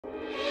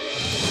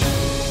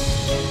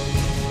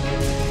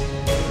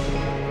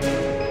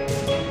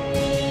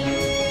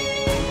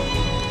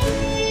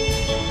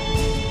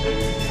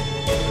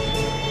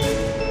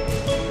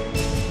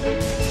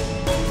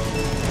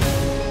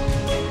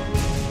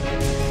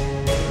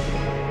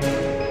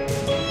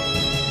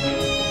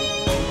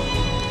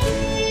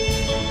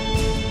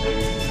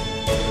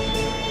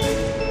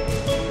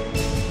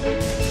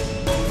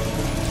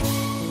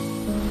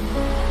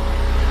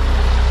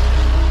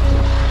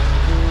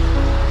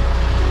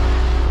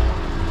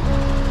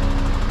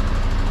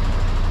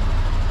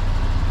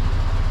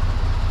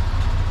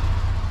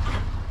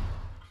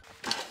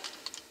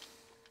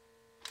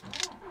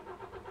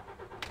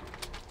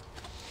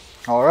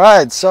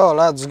Alright, so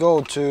let's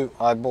go to,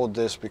 I bought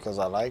this because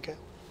I like it.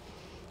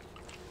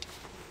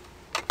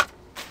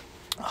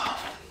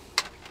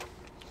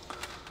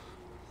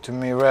 To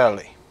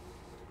Marelli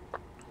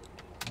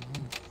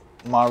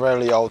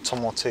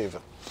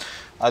Automotive.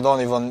 I don't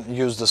even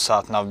use the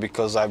SAT-NAV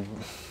because I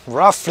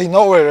roughly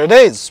know where it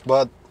is,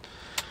 but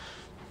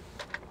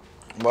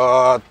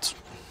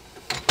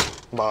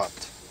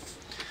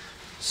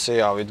see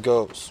how it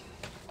goes.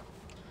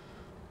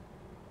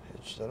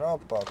 Hitch that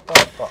up,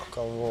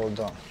 all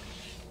done.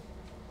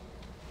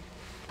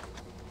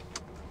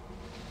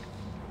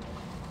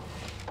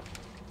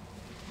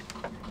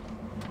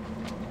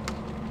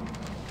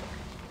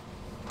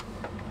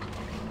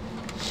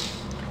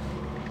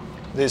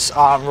 This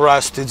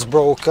armrest is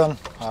broken.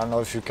 I don't know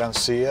if you can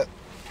see it.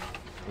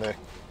 The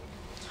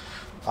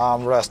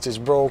armrest is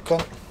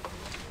broken.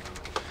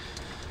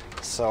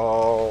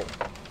 So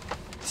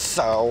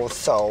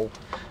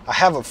I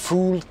have a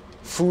full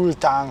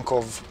tank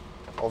of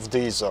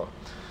diesel.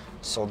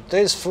 So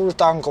this full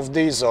tank of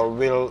diesel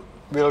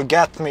will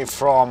get me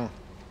from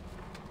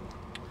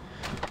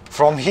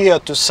here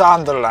to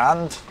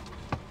Sunderland.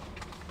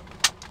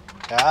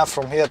 Yeah,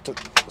 from here to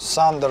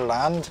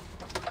Sunderland.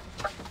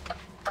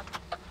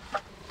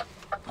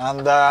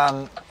 And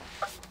then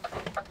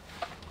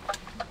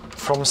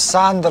from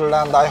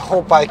Sunderland I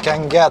hope I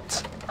can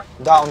get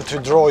down to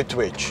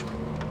Droitwich.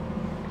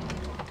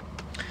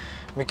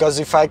 Because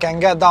if I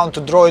can get down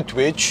to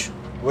Droitwich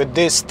with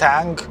this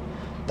tank,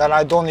 then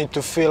I don't need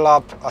to fill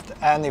up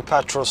at any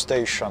petrol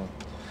station.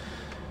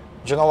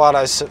 Do you know what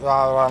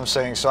I'm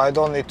saying? So I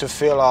don't need to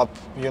fill up,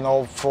 you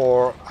know,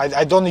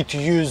 I don't need to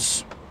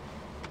use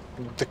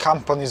the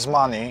company's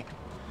money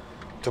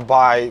to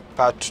buy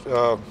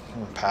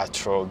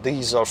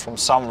diesel from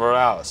somewhere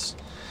else.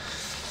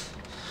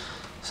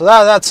 So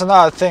that's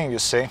another thing, you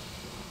see.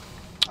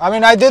 I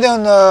mean, I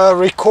didn't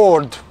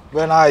record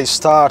when I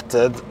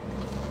started.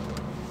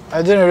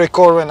 I didn't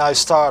record when I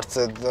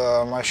started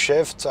my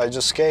shift. I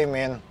just came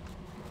in.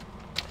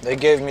 They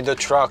gave me the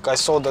truck. I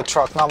saw the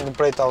truck number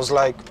plate. I was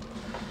like,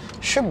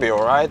 should be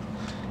all right.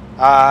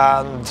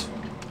 And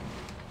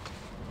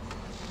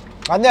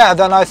yeah,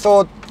 then I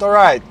thought, all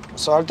right.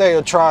 So I'll take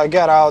a try,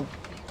 get out.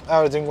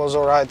 Everything was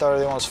alright,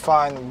 everything was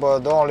fine, but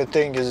the only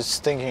thing is it's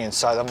stinking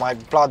inside and my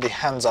bloody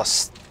hands are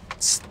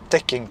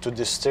sticking to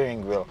the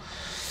steering wheel.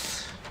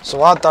 So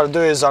what I'll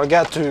do is I'll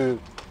get to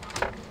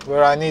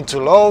where I need to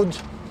load.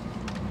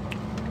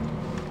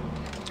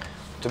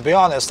 To be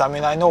honest, I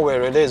mean, I know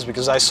where it is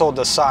because I saw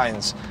the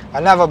signs.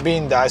 I've never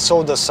been there. I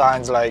saw the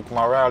signs like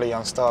Marelli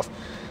and stuff.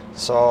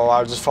 So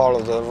I'll just follow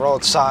the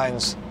road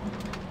signs.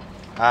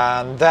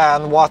 And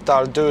then what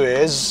I'll do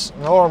is,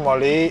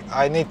 normally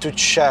I need to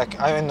check,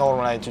 I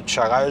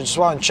just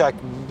want to check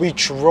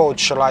which road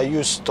shall I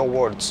use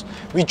towards,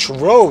 which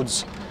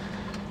roads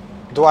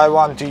do I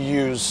want to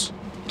use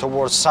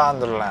towards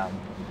Sunderland,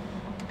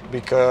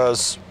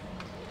 because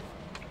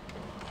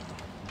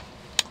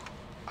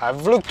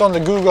I've looked on the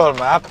Google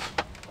map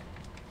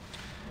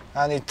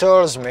and it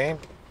tells me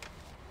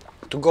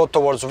to go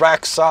towards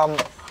Wrexham,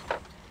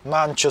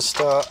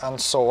 Manchester and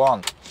so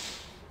on.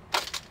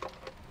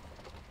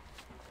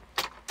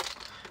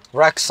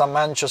 Wrexham,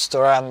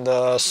 Manchester and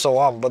so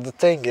on, but the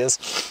thing is,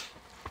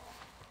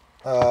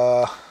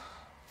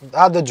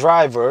 other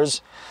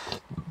drivers,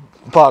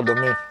 pardon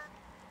me,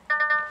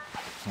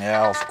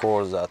 yeah, of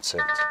course, that's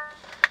it,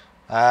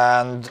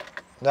 and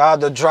the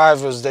other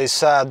drivers, they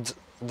said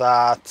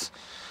that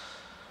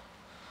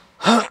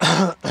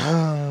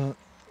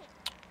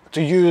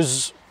to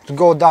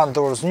go down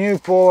towards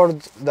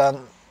Newport,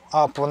 then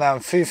up on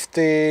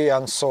M50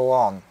 and so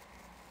on.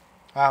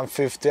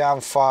 M50,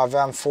 M5,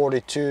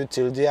 M42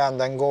 till the end,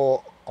 then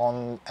go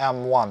on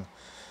M1.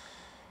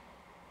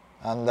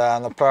 And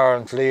then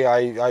apparently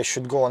I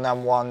should go on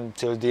M1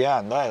 till the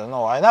end. I don't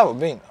know, I've never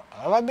been.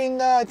 Have I been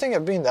there? I think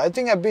I've been there. I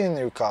think I've been in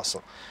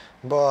Newcastle,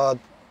 but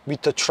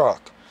with a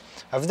truck.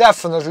 I've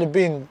definitely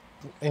been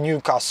in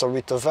Newcastle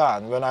with a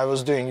van when I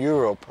was doing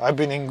Europe. I've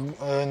been in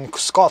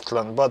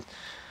Scotland, but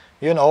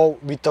you know,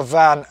 with a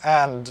van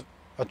and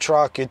a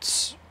truck,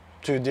 it's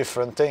two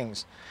different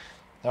things.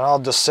 They're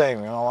not the same,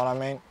 you know what I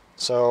mean?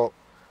 So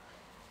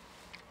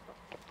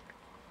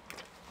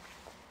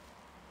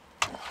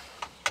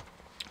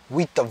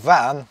with a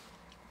van,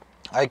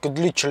 I could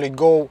literally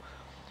go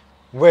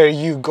where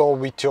you go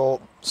with your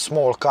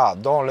small car.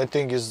 The only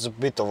thing is a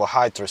bit of a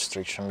height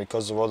restriction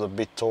because it was a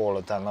bit taller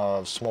than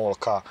a small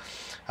car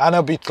and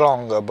a bit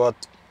longer, but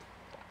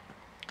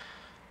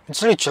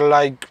it's literally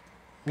like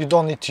you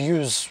don't need to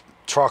use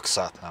truck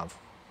SAT-NAV.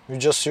 You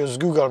just use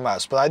Google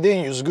Maps, but I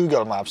didn't use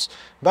Google Maps.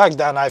 Back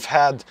then I've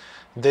had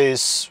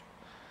this,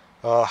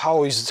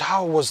 how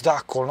was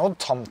that called? Not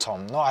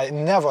TOMTOM. No, I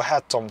never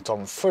had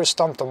TOMTOM. First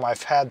TOMTOM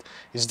I've had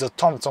is the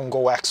TOMTOM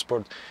Go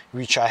Expert,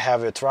 which I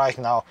have it right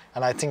now,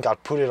 and I think I'll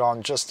put it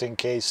on just in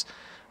case.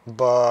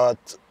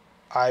 But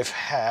I've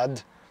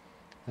had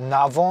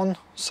Navon,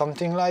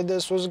 something like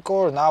this was it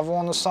called,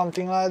 Navon or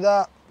something like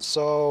that.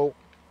 So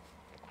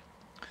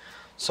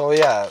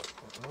yeah,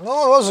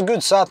 no, it was a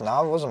good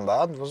SAT-NAV. It wasn't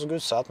bad. It was a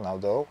good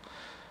SAT-NAV though.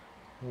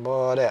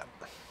 But yeah.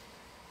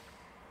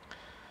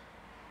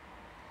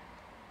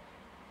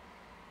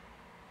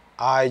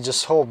 I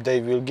just hope they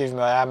will give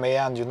me a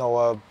MAN, you know,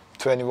 a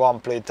 21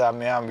 plate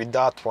MAN. With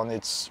that one,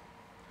 it's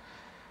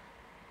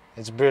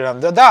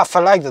brilliant. The DAF, I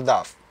like the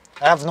DAF.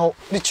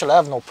 Literally I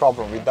have no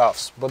problem with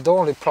DAFs, but the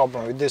only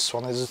problem with this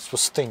one is it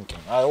was stinking.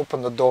 I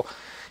opened the door,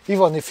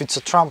 even if it's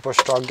a tramper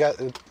truck,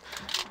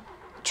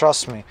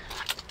 trust me,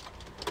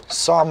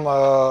 some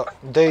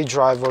day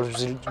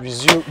drivers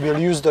will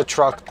use the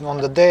truck on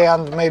the day,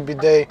 and maybe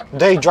day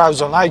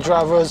drives or night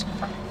drivers,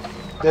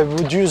 they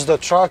would use the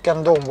truck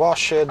and don't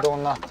wash it or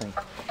nothing.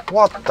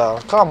 What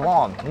the? Come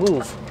on,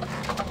 move.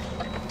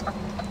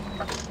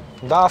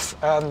 DAF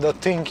and the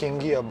thinking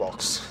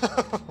gearbox.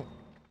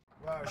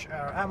 Large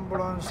air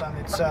ambulance, and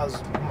it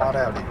says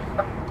Marelli.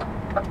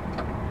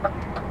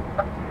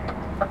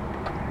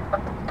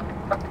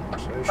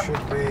 So it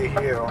should be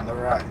here on the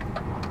right.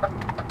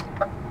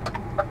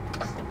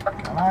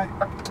 Can I?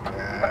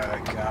 Yeah, I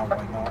can,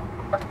 why not?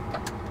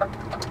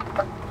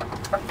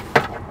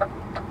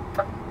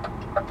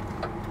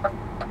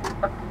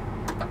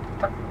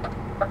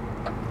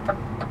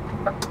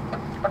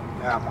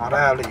 Yeah,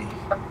 Marelli.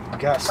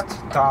 Guest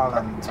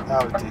Talent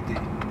Ltd.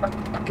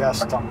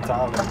 Guest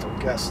Talent or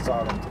Guest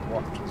Talent or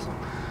what is it?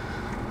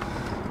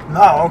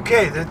 Now,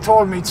 okay, they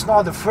told me it's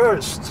not the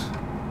first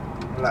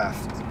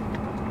left.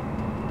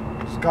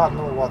 So God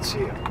knows what's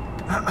here.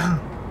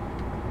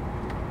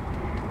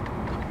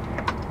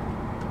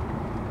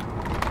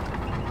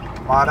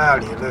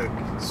 Marelli, look,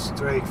 it's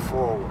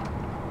straightforward.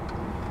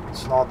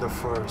 It's not the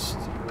first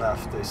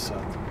left, they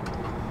said.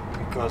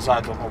 Because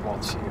I don't know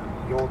what's here.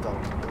 Yodel.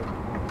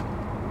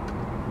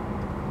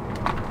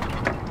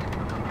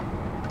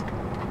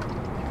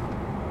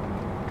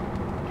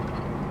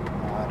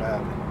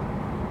 Marelli.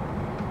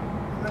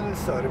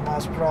 30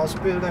 miles per hour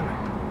speed limit.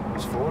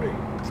 It's 40.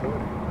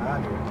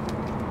 Anyway.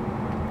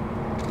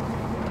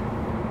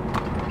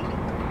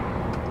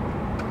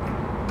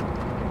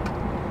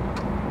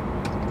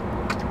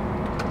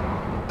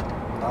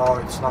 No,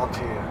 it's not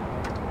here.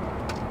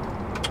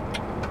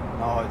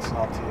 No, it's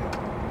not here.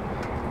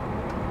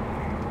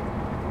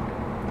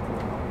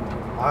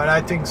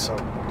 I think so.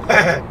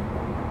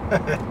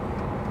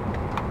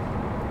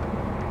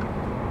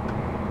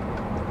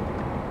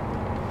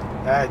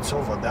 Yeah, it's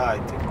over there, I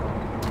think.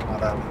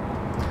 Marelli.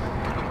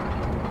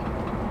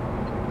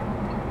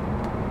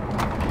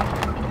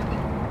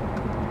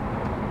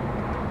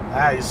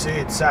 Ah, you see,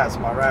 it says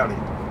Marelli.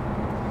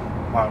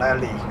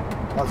 Marelli.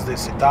 What's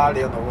this,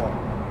 Italian or what?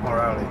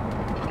 Marelli.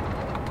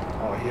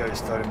 Oh, here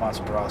is 30 miles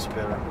per hour speed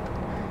limit.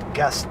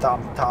 Guest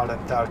Talent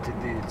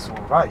Ltd. It's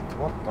alright.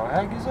 What the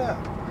heck is that?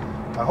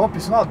 I hope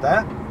it's not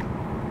that.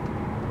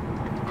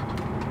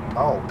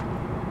 No.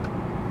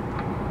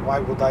 Why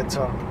would I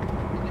turn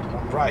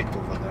on right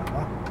over there,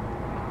 huh?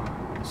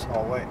 There's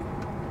no way.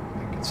 I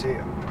think it's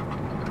here.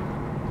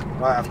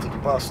 Right after the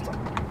bus stop.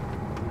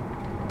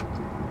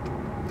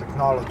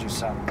 Technology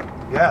Center.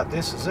 Yeah,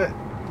 this is it.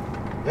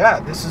 Yeah,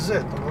 this is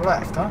it on the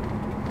left, huh?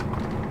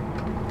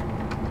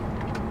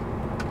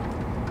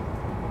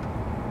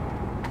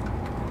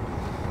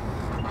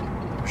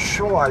 I'm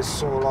sure I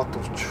saw a lot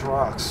of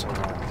trucks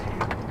around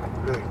here.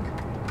 Look,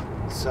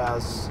 it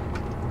says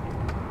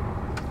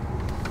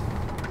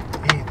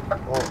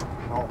oh,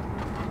 no.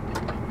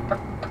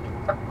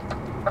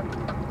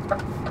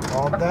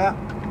 Not that.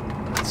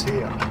 It's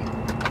here.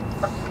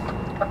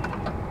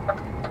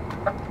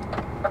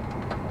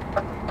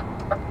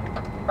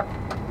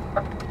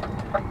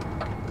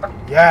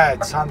 Yeah,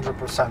 it's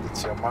 100%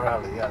 it's here.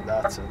 Marelli, yeah,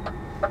 that's it.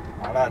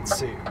 Now let's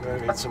see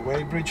whether it's a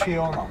weighbridge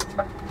here or not.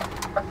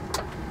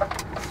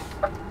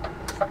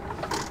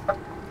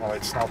 Well,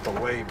 it's not a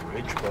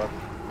weighbridge, but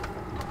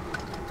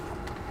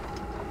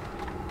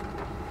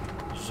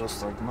it's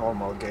just like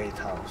normal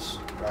gatehouse.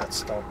 Let's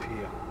stop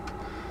here.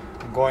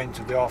 I'm going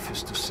to the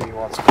office to see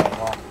what's going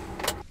on.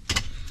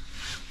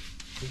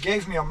 He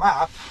gave me a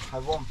map. I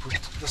won't put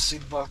the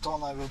seatbelt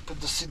on. I will put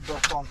the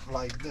seatbelt on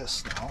like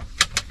this now,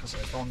 because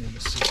I don't need the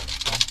seatbelt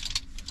on.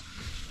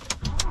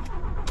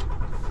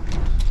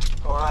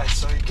 Alright,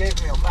 so he gave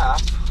me a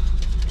map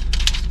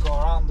to go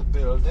around the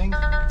building.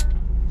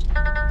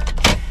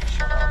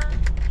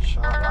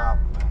 Shut up,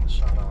 man,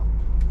 shut up.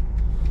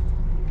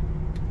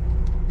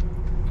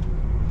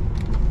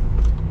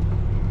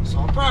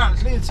 So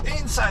apparently it's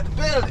inside the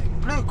building.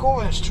 Blue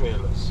Owens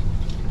trailers.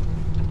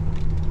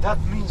 That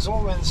means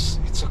Owens,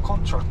 it's a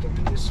contractor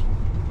with this one.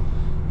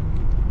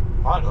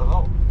 I don't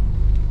know.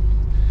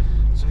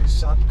 So he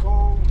said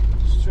go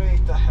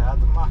straight ahead,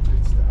 the map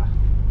is there.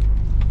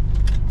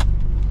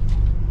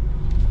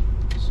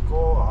 Just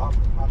go up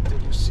until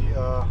you see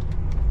a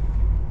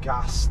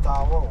gas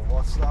tower.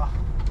 What's that?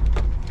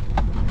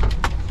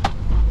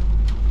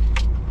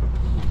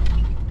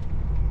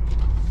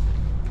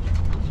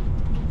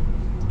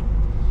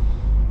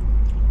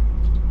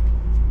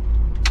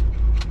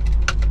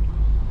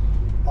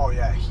 Oh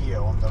yeah,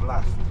 here on the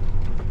left.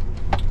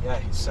 Yeah,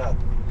 he said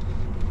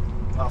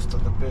after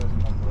the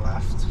building on the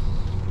left.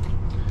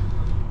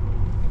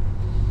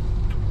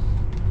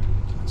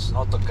 It's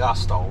not a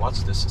gas though.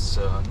 What's this? It's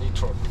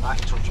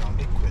nitrogen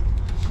liquid.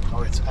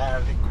 Oh, it's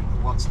air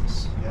liquid. What's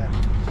this? Yeah.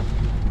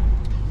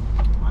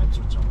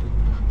 Nitrogen liquid.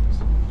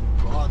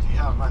 God,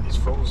 yeah, man, it's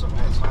frozen.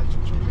 Yeah, it's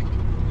nitrogen liquid.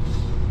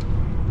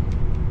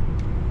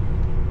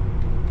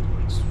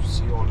 It's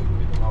CO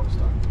liquid. How is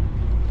that?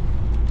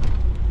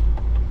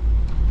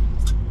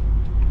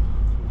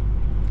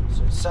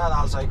 So it said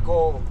as I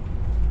go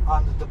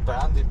under the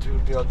bend, it will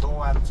be a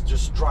door and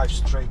just drive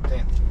straight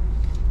in.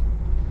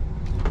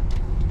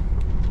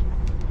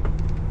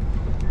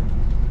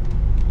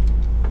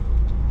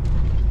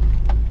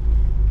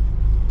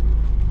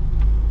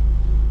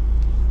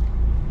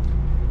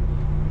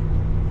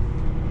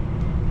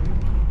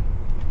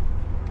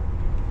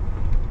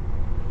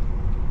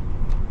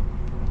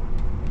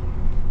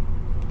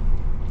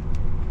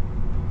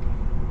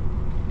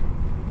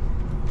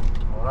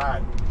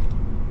 Alright.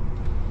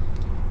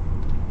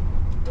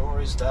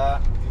 Door is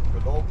there.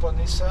 It will open,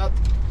 he said.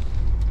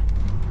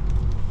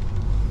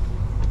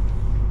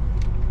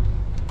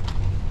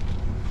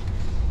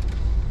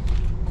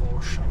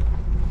 Caution.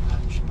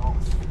 Engine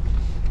off.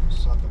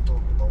 Said the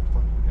door will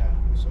open. Yeah,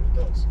 so it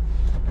does.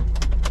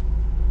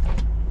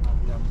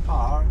 And then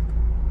park.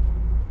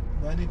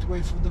 Do I need to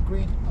wait for the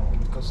green? No,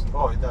 because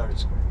oh, there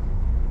is green.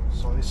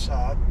 So he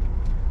said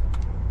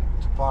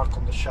to park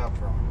on the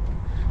chevron.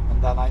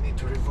 And then I need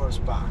to reverse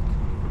back.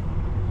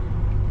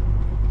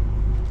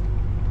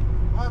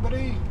 Hi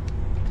buddy!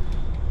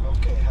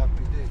 Okay,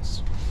 happy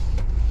days.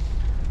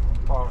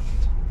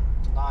 Parked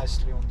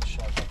nicely on the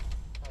chevron.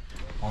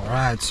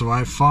 Alright, so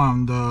I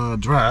found the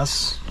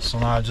address. So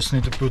now I just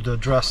need to put the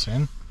address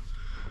in.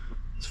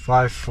 It's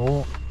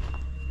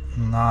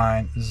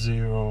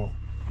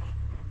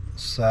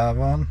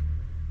 54907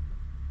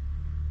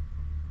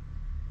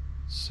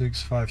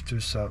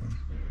 6527.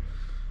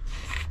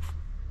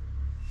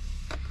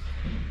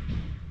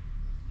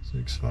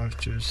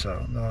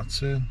 6527,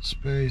 that's it.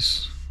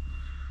 Space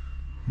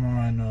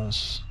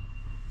minus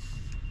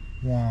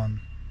 1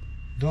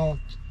 dot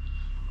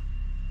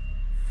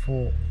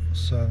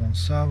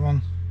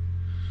 477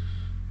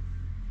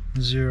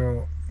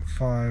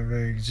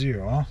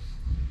 0580.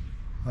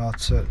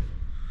 That's it.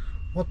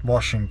 What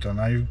Washington?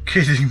 Are you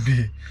kidding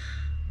me?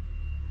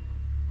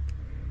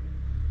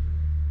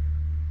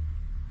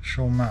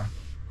 Show map.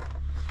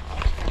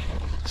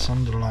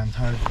 Sunderland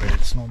Highway,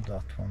 it's not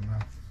that one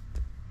now.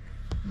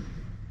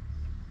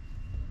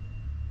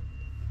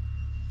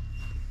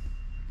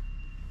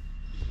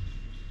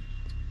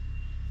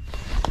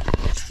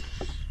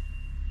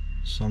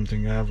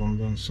 Something I haven't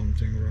done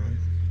something right.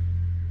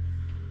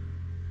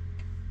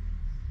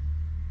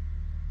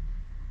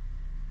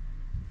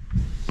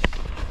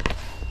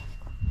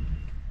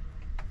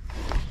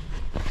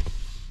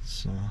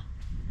 So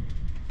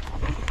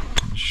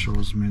it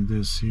shows me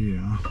this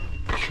here.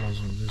 It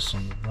shows me this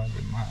on the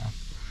bloody map.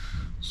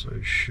 So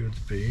it should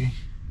be.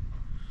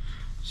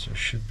 So it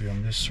should be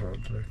on this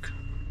road. Look.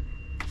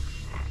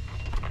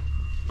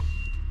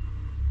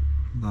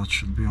 That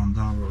should be on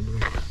that road.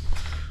 Look.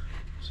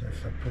 So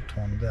if I put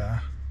one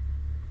there.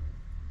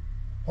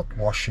 What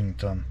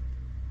Washington?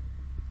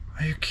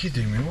 Are you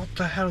kidding me? What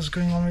the hell is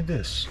going on with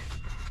this?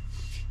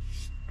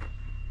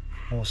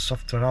 Oh,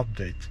 software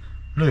update.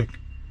 Look.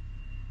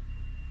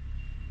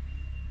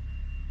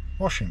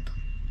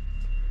 Washington.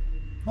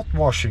 What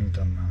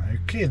Washington, man? Are you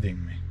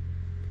kidding me?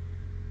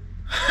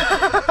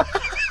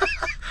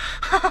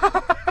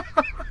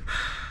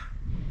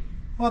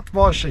 What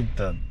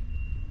Washington?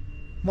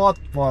 What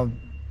one?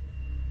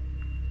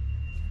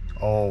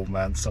 Oh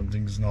man,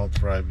 something's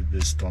not right with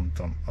this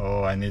TOMTOM.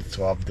 Oh, I need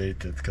to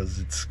update it because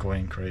it's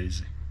going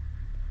crazy.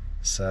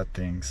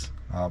 Settings,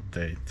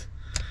 update.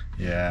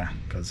 Yeah,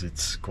 because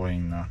it's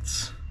going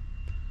nuts.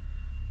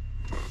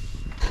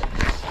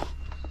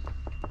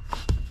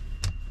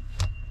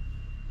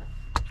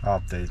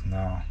 Update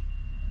now.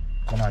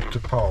 Connect to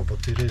power,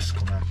 but it is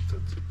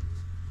connected.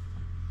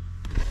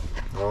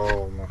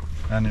 Oh no.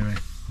 Anyway,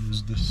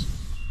 use this.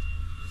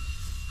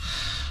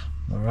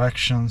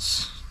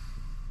 Directions.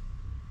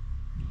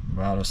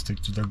 Rather stick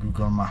to the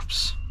Google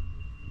Maps.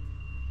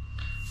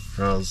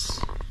 Because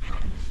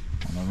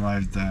when I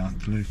arrived there,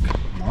 look.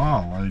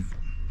 Wow, I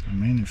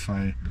mean if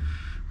I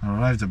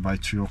arrived there by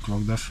 3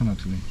 o'clock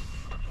definitely.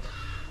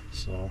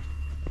 So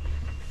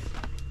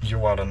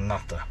you are a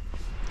nutter.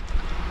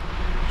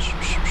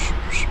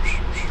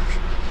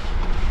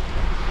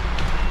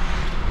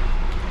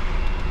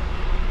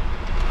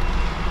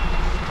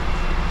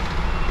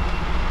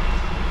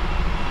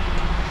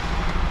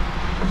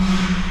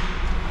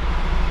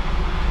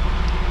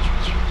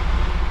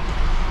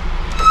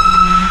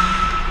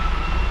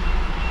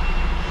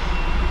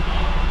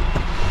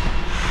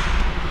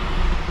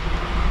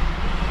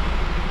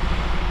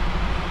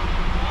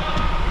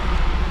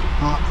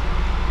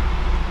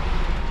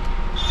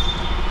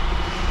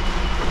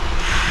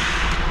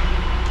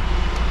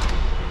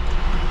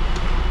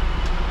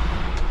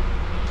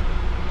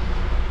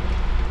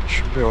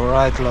 Should be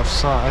alright left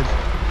side.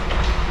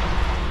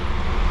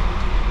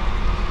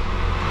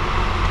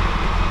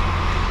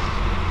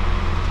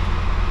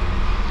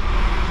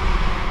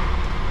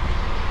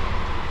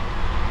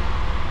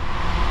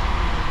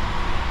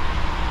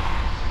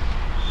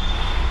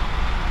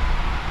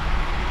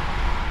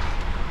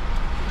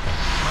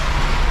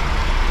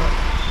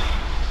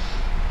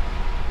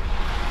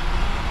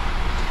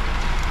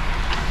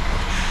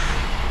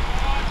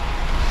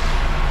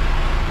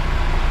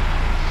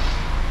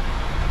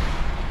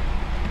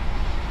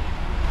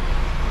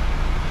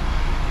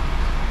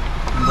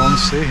 don't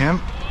see him.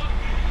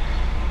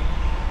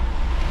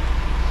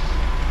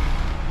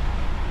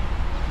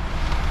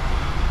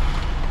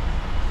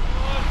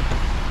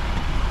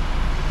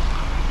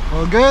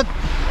 All good?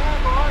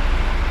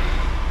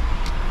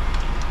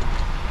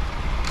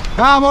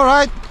 Yeah, I'm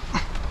alright.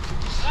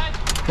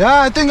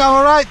 Yeah, I think I'm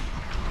alright.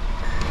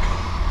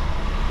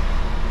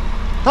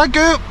 Thank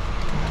you.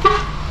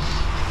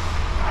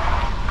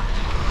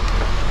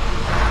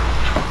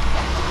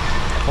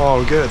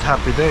 All good,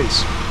 happy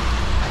days.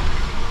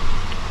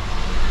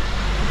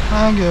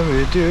 I give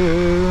it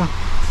you.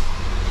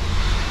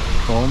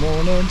 Come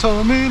on and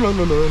tell me, la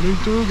la la, need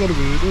to get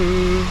with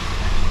you.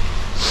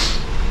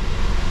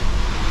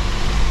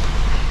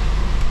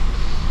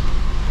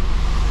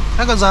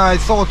 Because I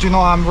thought, you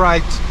know, I'm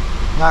right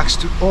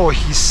next to. Oh,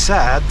 he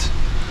said.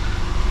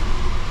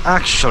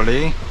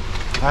 Actually,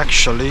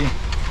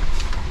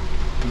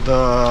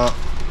 the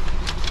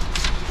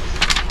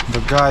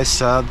guy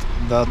said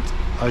that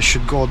I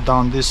should go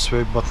down this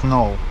way, but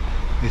no,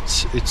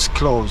 it's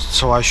closed,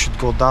 so I should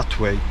go that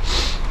way.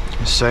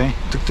 You see,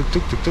 tuk tuk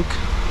tuk tuk tuk.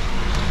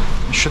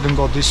 I shouldn't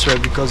go this way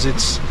because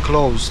it's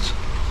closed.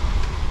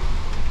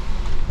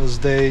 Because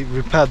they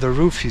repaired the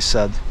roof, he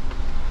said.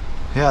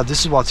 Yeah, this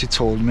is what he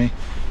told me.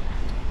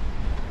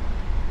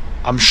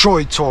 I'm sure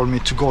he told me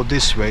to go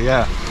this way.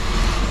 Yeah,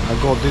 I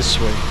go this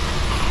way.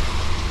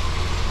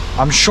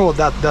 I'm sure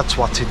that's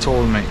what he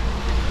told me.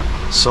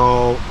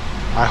 So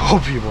I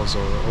hope he was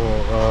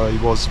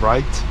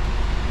right.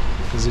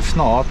 Because if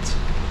not,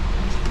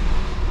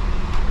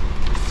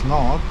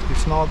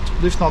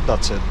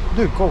 that's it.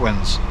 Look,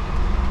 Owens.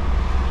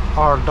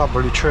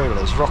 RW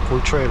trailers,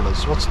 Rockwell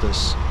trailers. What's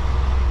this?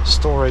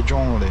 Storage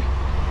only.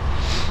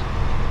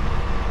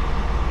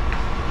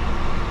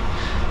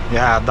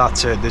 Yeah,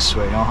 that's it. This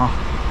way.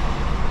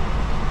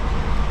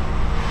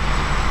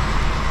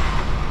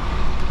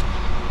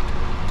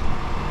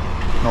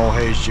 No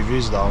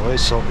HGVs that way,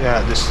 so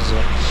yeah, this is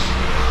it.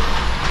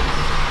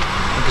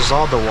 Because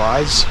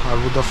otherwise I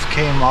would have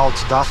came out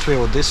that way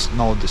or this.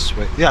 No, this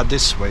way. Yeah,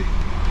 this way.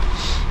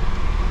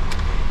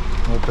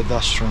 No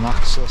pedestrian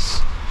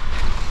access.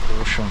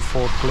 Ocean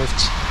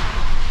forklifts.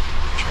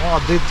 Oh,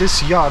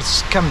 these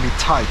yards can be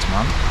tight,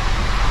 man.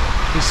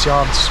 These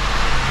yards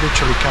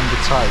literally can be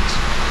tight.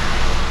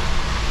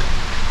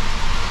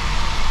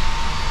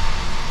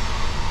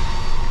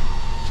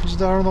 Is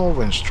there an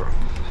Owens truck?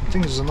 I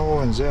think it's an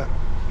Owens, yeah.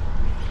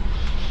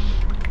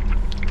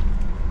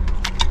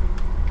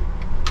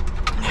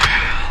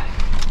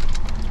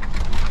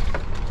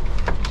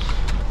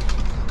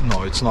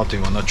 No, it's not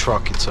even a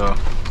truck, it's a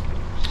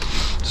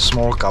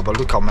small car, but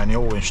look how many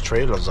Owens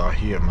trailers are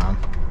here, man.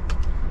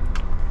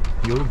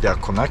 You look, they're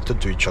connected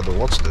to each other.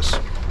 What's this?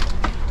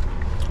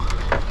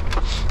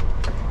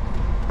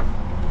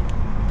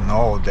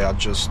 No, they are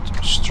just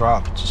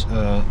strapped,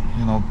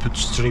 you know, put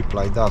strip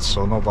like that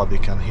so nobody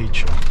can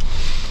hitch it.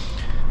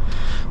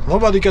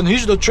 Nobody can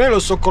hitch the trailer,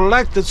 so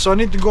collected, so I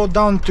need to go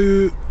down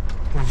to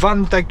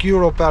Vantec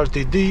Europe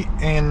Ltd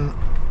in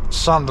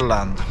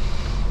Sunderland.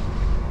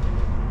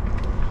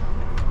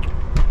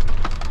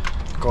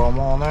 Come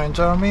on and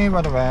tell me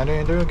what I'm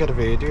ready to get a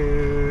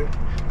video.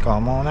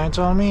 Come on and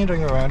tell me that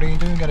you're ready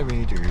to get a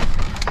video.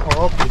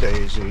 Happy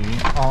daisy.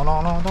 Oh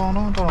no no no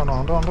no no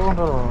no no no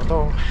no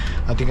no.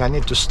 I think I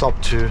need to stop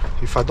to.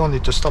 If I don't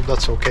need to stop,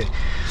 that's okay.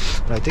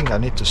 But I think I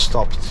need to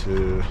stop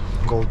to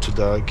go to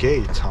the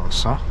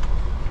gatehouse, huh?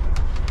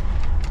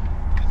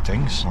 I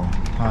think so.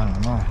 I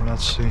don't know.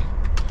 Let's see.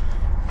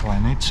 Do I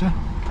need to?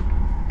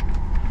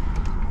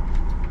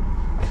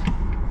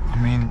 I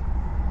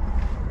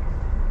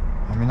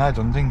mean, I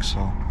don't think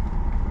so.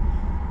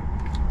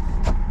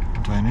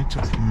 Do I need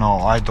to? No,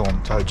 I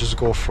don't. I just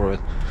go for it.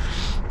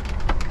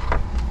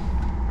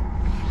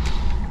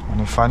 And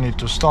if I need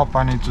to stop,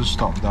 I need to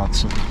stop.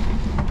 That's it.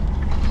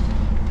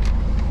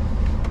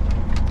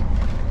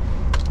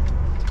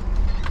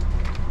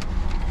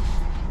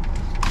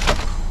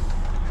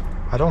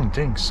 I don't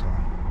think so.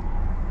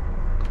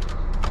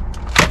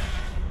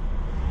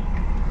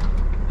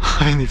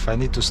 I mean, if I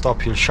need to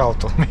stop, he'll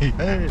shout on me.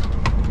 Hey,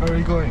 where are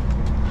you going?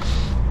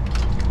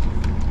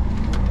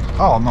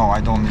 Oh no, I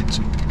don't need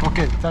to.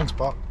 Okay, thanks,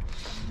 Bob.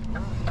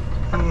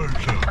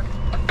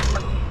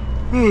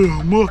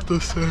 Motor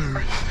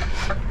service.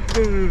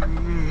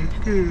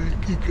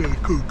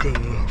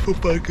 For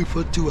parking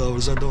for 2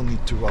 hours, I don't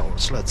need 2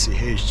 hours. Let's see,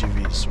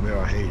 HGVs. Where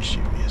are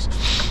HGVs?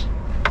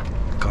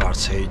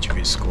 Cars,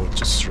 HGVs go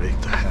just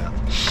straight ahead.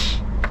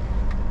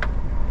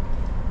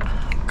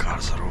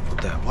 Cars are over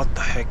there. What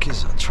the heck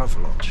is that?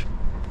 Travelodge.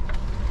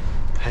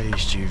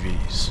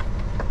 HGVs.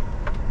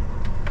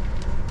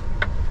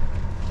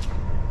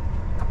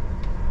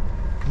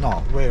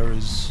 No, where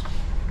is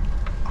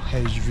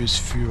HGV's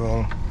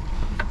fuel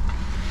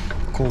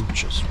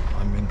coaches?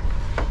 I mean,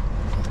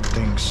 I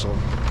think so.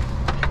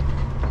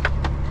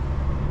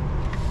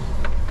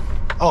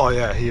 Oh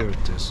yeah, here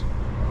it is.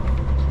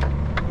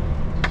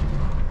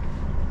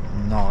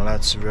 No,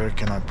 let's see, where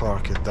can I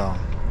park it down?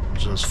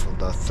 Just for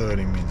that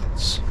 30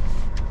 minutes.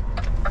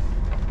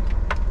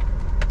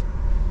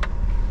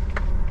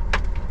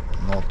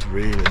 Not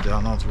really, there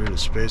are not really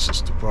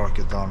spaces to park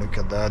it down. Look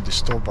at that, the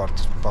store bar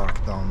to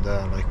park down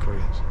there like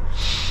crazy.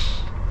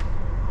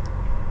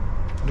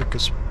 Look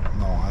at,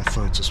 no, I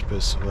thought it's a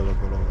space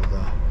available over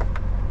there.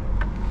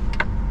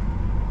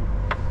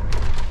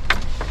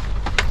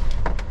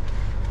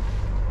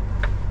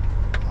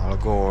 I'll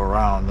go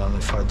around, and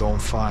if I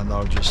don't find,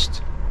 I'll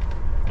just,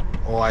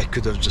 oh, I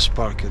could have just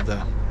parked it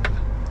there.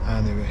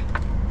 Anyway,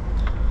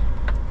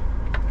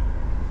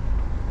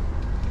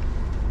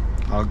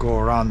 I'll go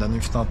around, and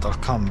if not, I'll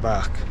come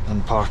back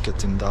and park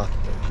it in that.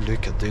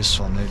 Look at this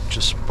one, it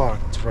just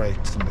parked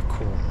right in the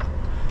corner.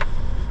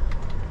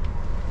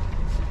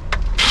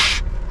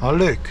 Oh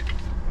look,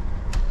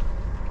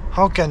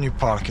 how can you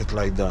park it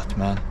like that,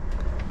 man?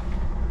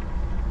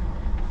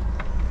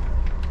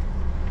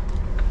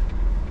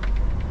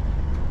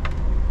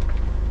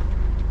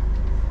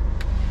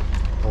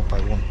 Hope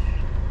I won't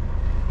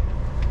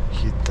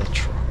hit that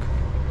truck.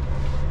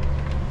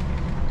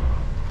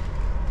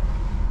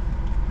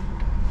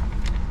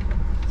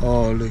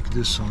 Oh look,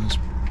 this one is...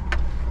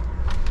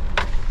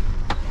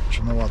 Do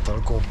you know what,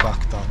 I'll go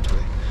back that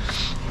way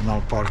and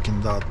I'll park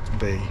in that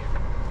bay.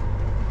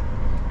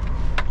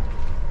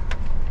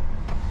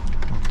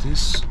 What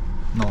this?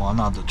 No,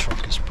 another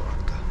truck is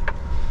parked there.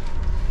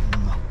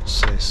 No,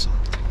 say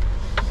something.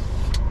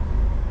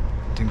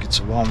 I think it's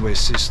a one-way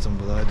system,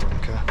 but I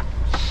don't care.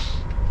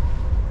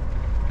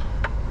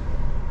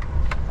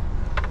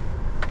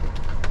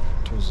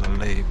 It was a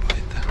lay-by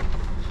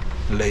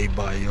there.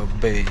 Lay-by your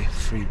bay,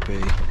 free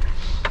bay.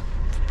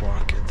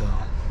 Park it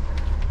down.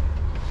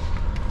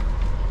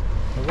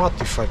 What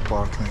if I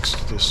park next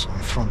to this one,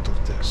 in front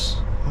of this?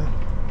 Huh?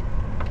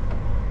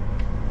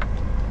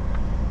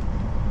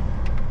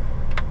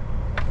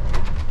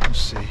 You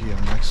see here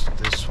next to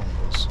this one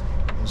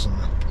wasn't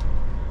it?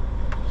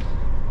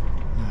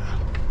 Yeah.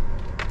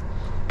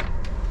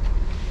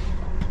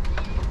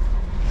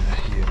 Yeah,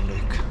 here,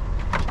 look.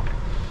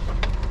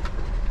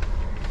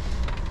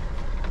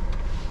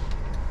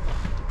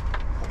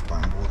 Hope I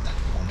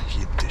won't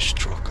hit this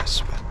truck, I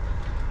swear.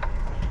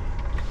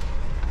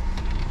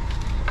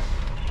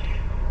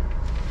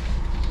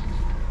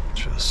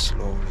 Just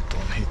slowly,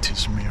 don't hit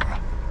his mirror.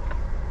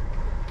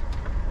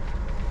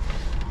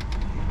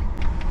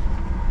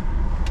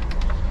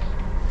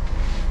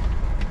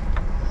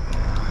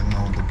 I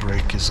know the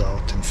brake is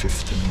out in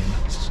 15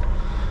 minutes.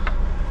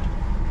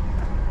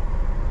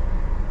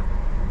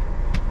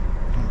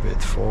 A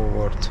bit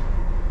forward.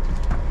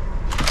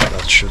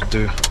 That should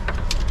do.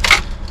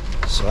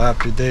 So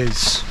happy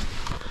days.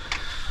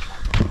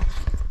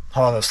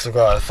 Honestly,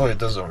 God, I thought it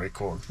doesn't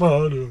record.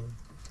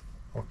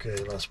 Okay,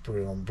 let's put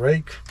it on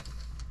brake.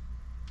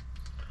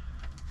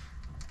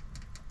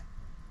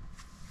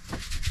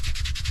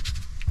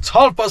 It's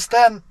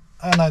 10:30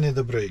 and I need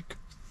a break.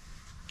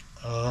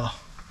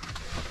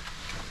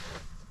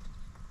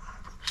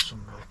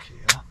 Some back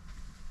here.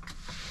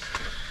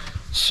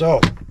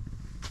 So,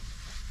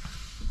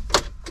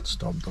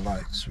 stop the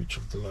lights, switch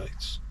off the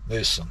lights.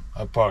 Listen,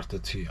 I parked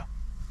it here.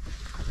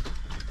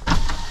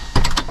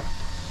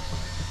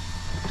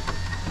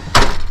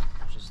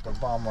 Just the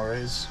bummer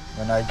is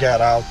when I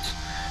get out,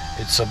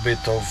 it's a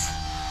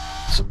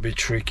bit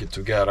tricky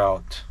to get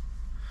out.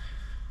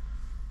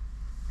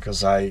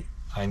 Because I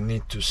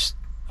need to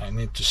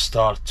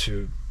start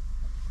to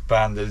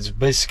bend it. It's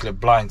basically a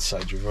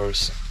blindside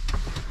reversing.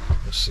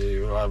 You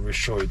see, I will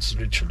show you, it's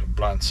literally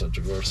blindside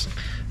reversing.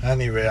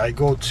 Anyway, I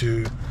go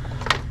to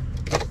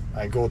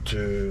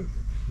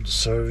the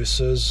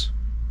services.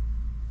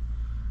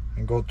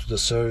 And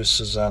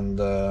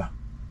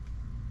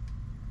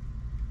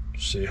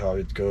see how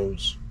it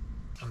goes.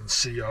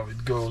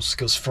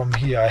 Because from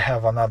here I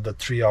have another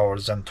 3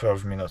 hours and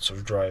 12 minutes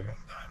of driving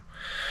time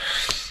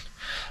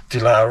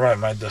till I arrive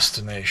my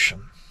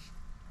destination.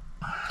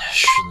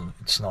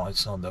 It's not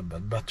that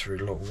bad. Battery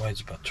low. Why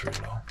is battery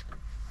low?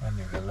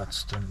 Anyway,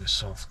 let's turn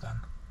this off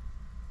then.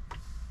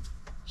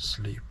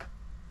 Sleep.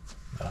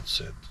 That's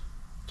it.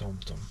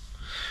 TOMTOM.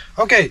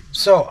 Okay,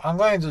 so I'm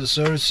going to the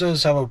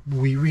services, have a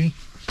wee-wee.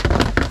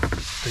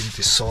 Take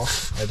this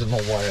off. I don't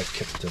know why I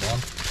kept it on.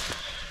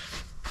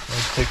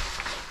 I'll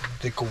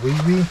take a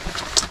wee-wee.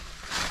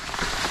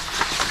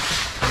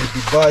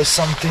 Maybe buy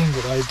something,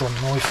 but I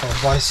don't know if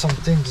I'll buy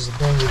something because I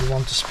don't really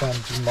want to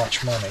spend too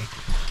much money.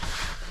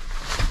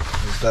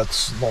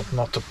 That's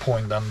not the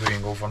point I'm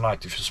doing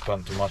overnight if you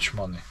spend too much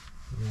money.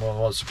 Well,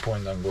 what's the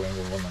point I'm going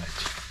overnight?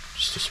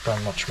 Just to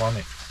spend much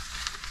money.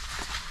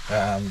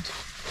 And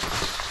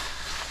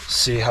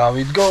see how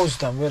it goes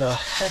then. Where the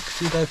heck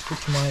did I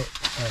put my...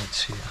 Oh,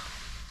 it's here.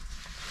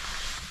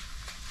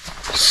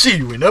 See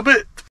you in a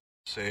bit!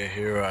 See,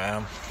 here I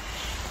am.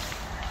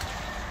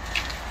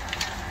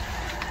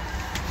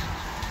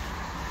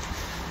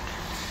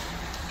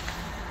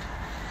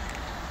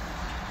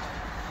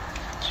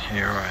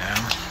 Here I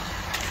am.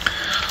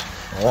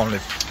 Only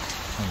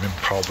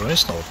problem,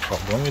 it's no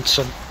problem, it's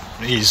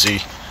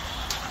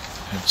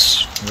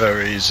it's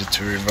very easy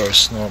to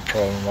reverse, no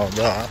problem of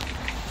that.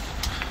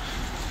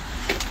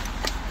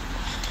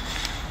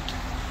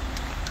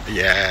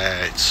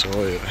 Yeah, it's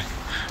oily.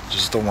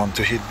 Just don't want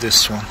to hit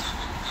this one.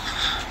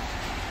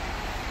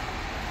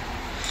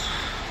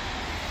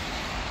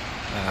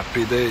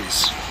 Happy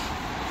days.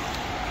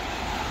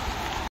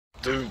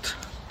 Dude,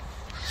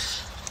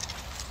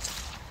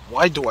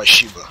 why do I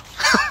shiver?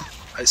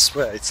 I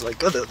swear, it's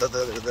like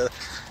oh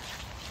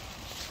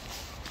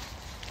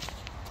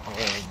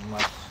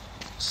man,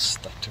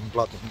 stuck in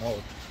bloody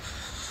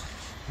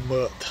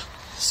mud.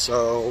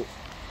 So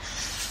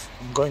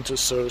I'm going to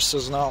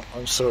services now.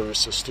 I'm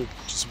services to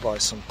just buy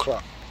some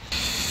crap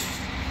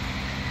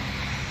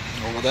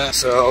over there.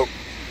 So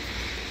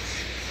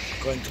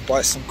I'm going to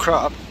buy some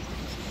crap,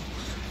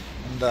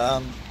 and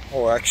then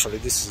oh, actually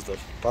this is the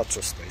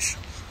petrol station.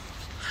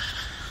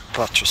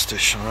 Petrol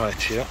station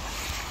right here.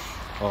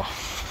 Oh,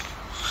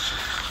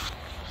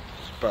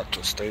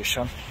 petrol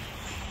station,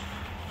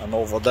 and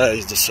over there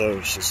is the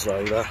services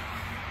right there.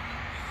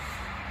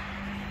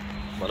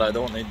 But I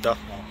don't need that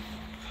now.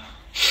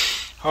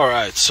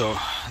 Alright, so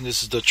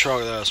this is the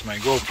truck. That's my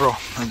GoPro.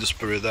 I just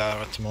put it there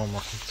at the moment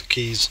with the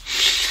keys.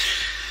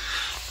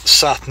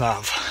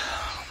 SAT-NAV.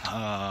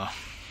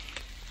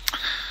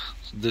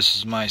 This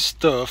is my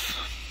stuff,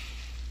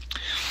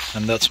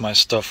 and that's my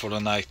stuff for the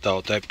night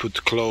out. I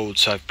put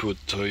clothes, I put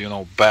you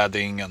know,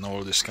 bedding and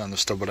all this kind of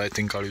stuff, but I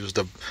think I'll use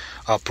the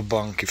upper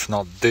bunk, if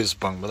not this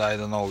bunk, but I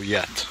don't know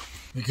yet.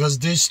 Because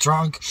this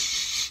trunk,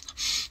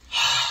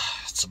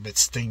 it's a bit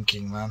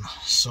stinking, man.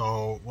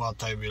 So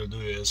what I will do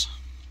is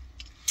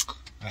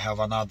I have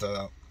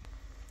another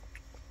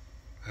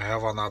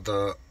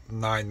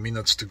 9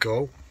 minutes to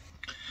go.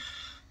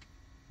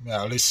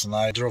 Yeah, listen,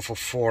 I drove for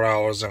 4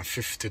 hours and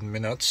 15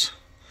 minutes,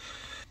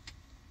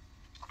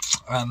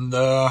 and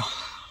I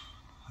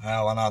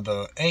have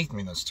another 8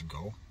 minutes to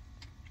go.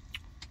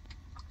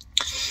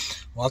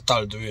 What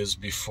I'll do is,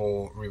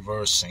 before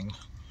reversing,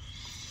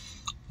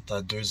 what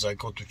I do is I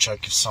go to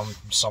check if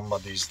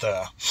somebody is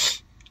there,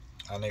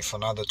 and if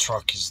another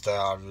truck is there,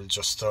 I will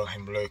just tell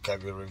him, look, I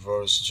will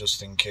reverse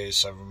just in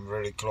case I'm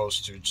really close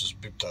to,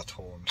 just beep that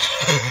horn.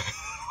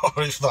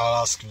 Or if not,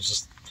 I'll ask him,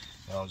 just,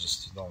 you know,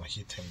 just don't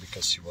hit him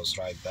because he was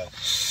right there.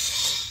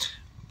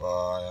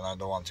 But and I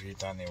don't want to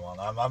hit anyone.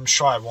 I'm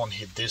sure I won't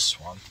hit this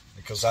one,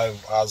 because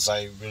as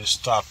I will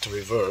start to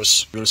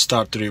reverse, I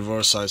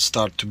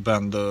start to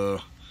bend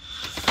the,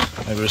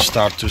 I will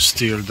start to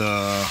steer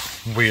the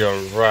wheel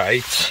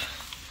right,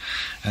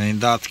 and in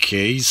that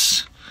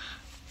case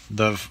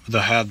the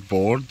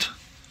headboard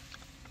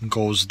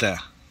goes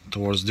there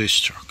towards this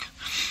truck,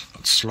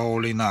 but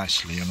slowly,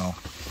 nicely, you know.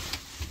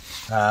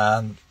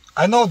 And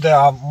I know there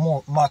are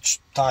much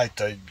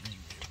tighter,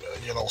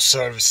 you know,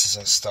 services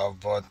and stuff,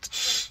 but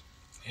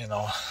you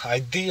know,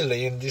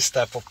 ideally in this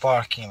type of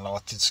parking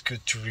lot it's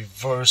good to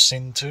reverse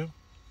into,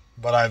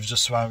 but I've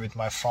just went with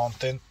my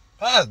front end.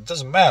 It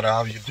doesn't matter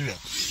how you do it.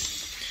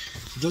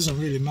 It doesn't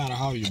really matter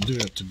how you do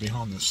it, to be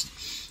honest,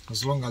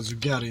 as long as you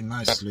get in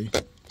nicely,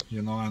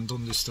 you know, and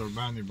don't disturb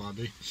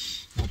anybody.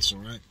 That's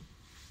alright.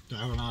 I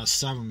have another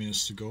 7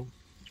 minutes to go,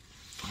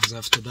 because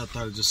after that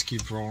I'll just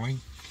keep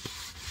rolling.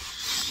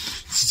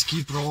 Just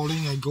keep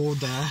rolling. I go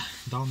there,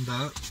 down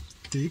there,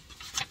 deep,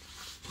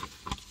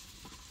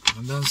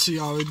 and then see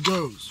how it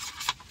goes.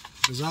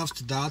 Because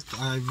after that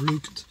I've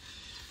looked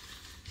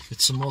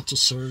at some auto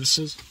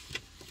services.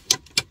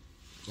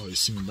 Oh, you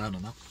see me better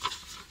now.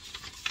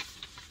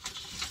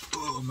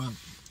 Oh man,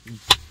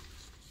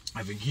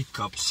 having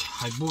hiccups.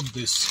 I bought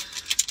this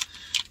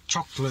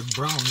chocolate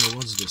brownie.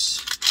 What's this?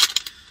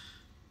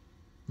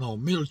 No,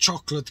 milk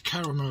chocolate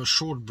caramel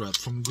shortbread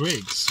from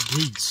Greg's.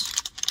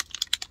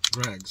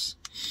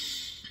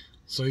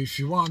 So if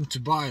you want to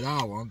buy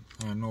that one,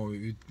 I know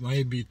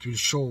maybe it will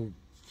show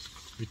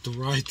with the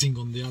writing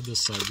on the other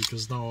side,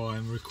 because now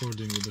I'm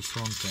recording with the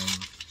front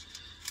end.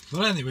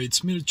 But anyway,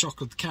 it's milk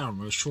chocolate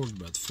caramel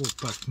shortbread,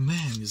 4-pack.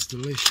 Man, it's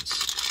delicious.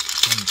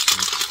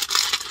 Honestly,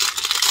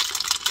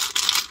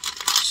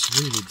 it's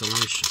really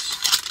delicious.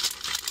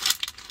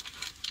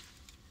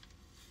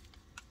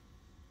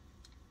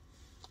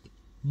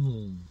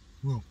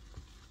 Well,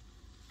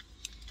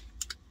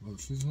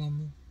 what's this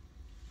one?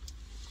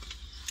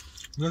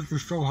 Let's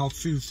just show how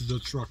filthy the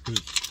truck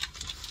is.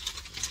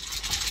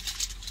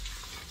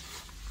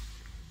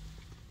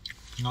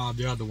 Nah,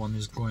 the other one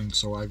is going,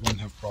 so I won't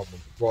have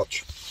problem.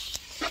 Watch.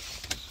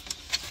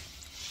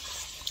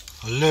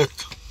 Look.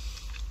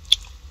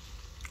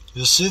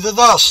 You see the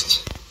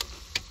dust?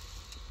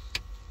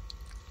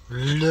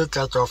 Look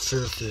at how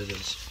filthy it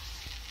is.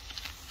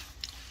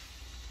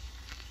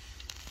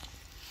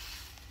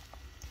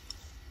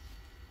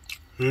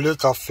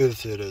 Look how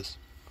filthy it is.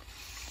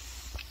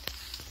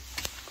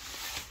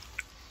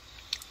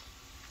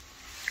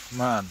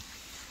 Man,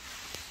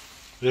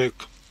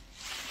 look,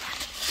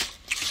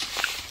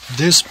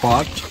 this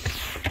part,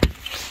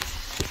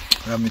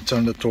 let me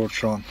turn the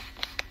torch on.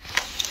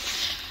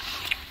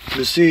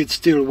 You see, it's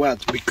still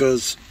wet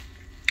because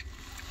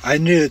I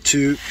needed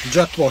to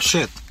jet wash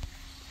it.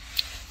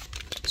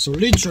 So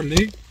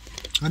literally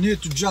I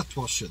needed to jet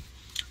wash it.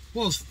 It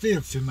was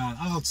filthy, man,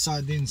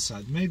 outside,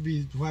 inside.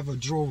 Maybe whoever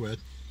drove it,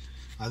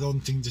 I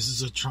don't think this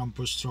is a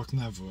Trumper's truck,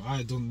 never.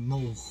 I don't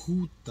know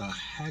who the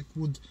heck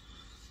would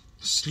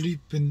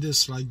sleep in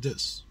this like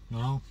this, you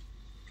know?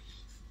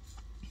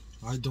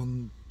 I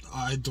don't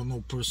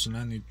know personally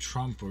any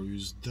Trumper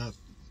who's that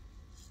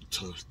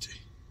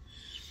dirty.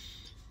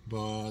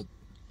 But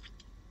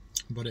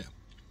yeah.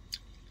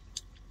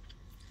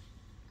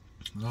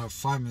 I have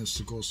 5 minutes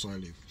to go, so I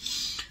leave.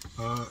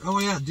 Oh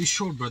yeah, this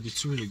shortbread,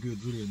 it's really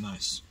good, really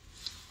nice.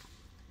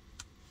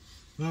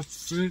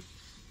 That's it.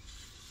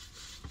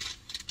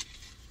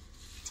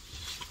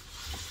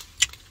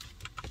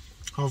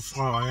 How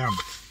far I am.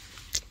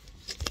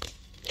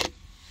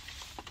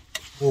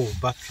 Oh,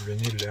 battery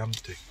nearly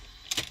empty.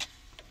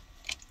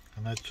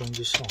 Can I turn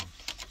this on?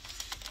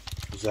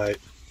 Because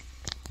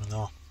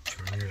no,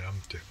 it's nearly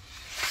empty.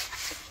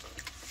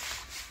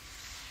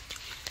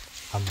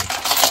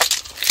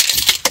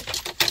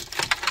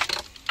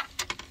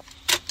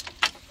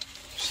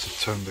 Just to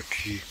turn the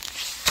key.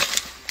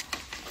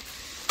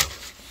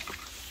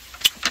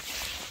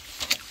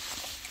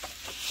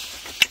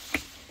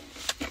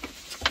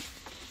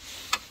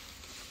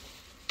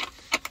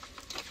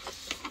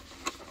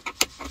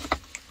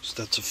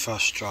 So that's a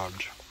fast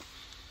charge.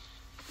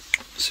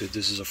 See,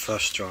 this is a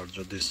fast charge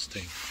of this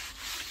thing.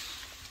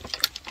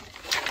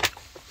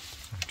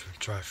 It will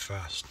drive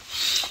fast.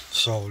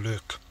 So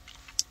look,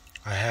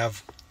 I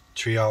have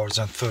 3 hours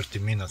and 30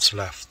 minutes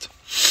left.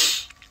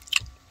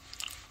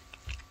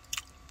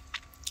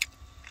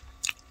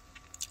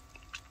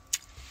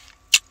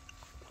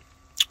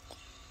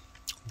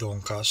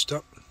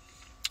 Doncaster,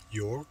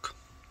 York,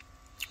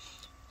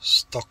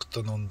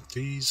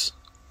 Stockton-on-Tees,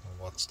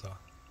 what's that?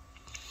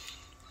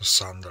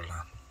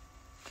 Sunderland.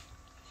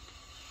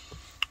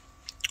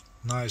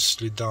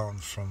 Nicely down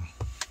from,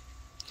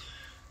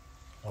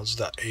 what's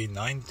that,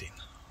 A19?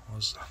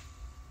 What's that?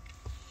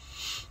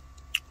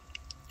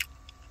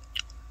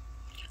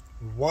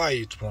 Why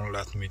it won't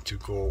let me to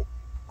go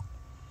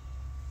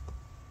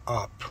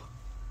up?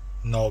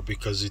 No,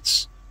 because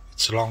it's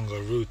a longer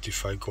route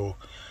if I go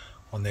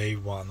on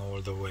A1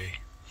 all the way.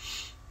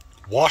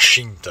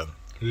 Washington,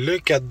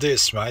 look at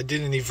this, man. I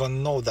didn't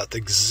even know that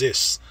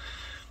exists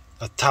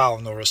a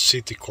town or a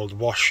city called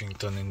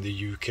Washington in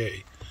the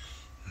UK.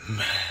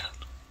 Man,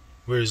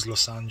 where is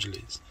Los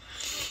Angeles?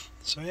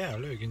 So yeah,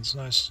 look, it's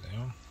nice, you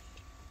know.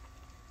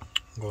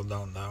 Go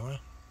down that way.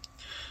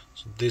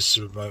 So this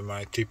will be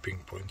my tipping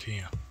point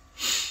here.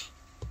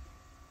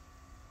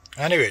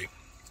 Anyway,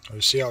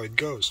 we'll see how it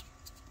goes.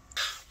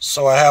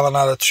 So I have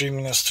another 3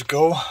 minutes to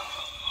go.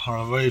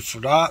 I'll wait for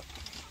that.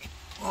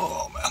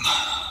 Oh man,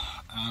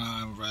 and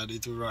I'm ready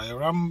to Royal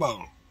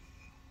Rumble.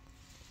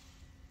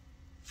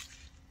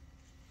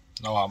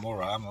 No, I'm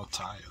alright, I'm not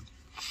tired.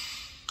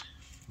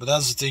 But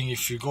that's the thing,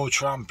 if you go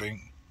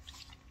tramping,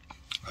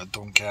 I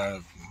don't care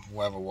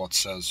whoever what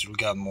says, you'll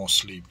get more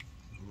sleep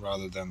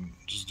rather than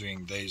just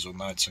doing days or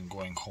nights and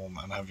going home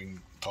and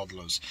having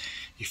toddlers.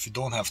 If you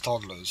don't have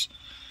toddlers,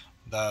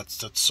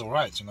 that's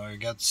alright, you know, you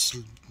get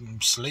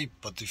sleep.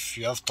 But if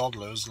you have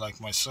toddlers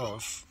like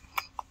myself,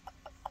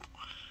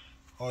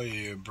 oh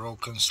yeah,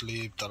 broken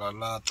sleep,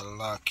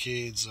 ta-la-la,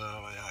 kids,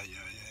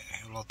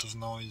 yeah, a lot of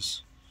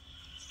noise.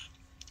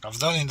 I've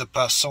done in the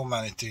past so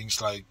many things,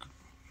 like,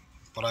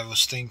 but I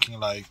was thinking,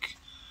 like,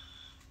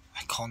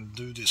 I can't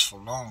do this for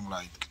long,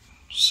 like,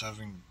 just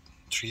having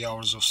 3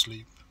 hours of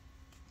sleep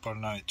per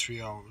night,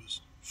 3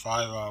 hours,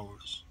 5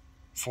 hours,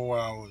 4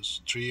 hours,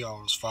 3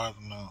 hours,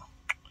 5, no.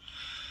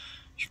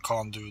 You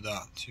can't do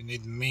that. You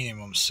need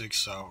minimum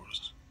 6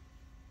 hours.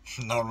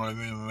 Normally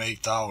minimum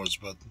 8 hours,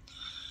 but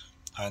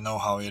I know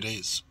how it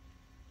is.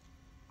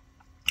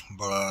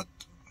 But,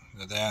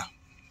 yeah,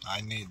 I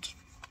need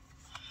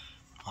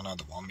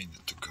another 1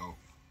 minute to go.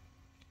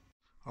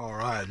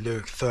 Alright,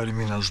 look, 30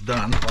 minutes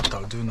done. What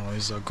I'll do now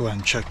is I'll go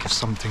and check if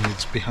something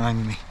is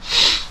behind me.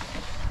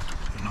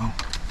 You know,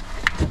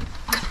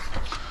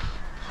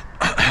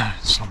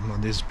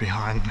 somebody's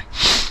behind me,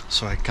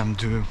 so I can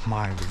do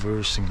my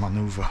reversing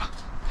maneuver.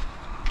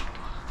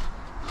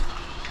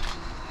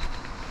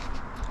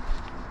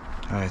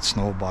 It's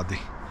nobody.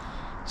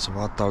 So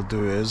what I'll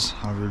do is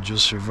I will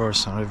just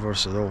reverse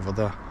it over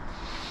there.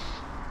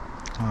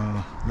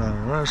 Then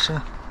reverse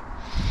it.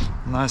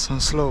 Nice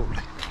and slowly.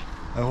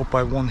 I hope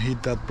I won't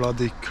hit that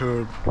bloody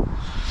curb,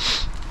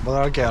 but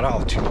I'll get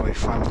out, you know,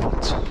 if I'm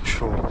not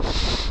sure.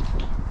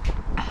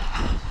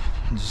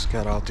 Just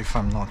get out if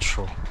I'm not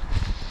sure.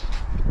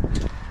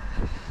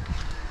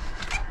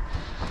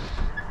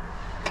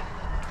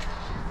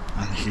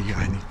 And here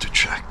I need to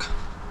check.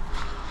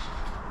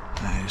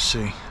 You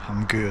see,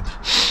 I'm good.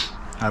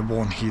 I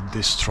won't hit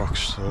this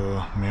truck's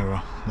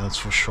mirror, that's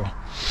for sure.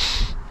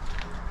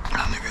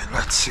 Anyway,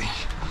 let's see.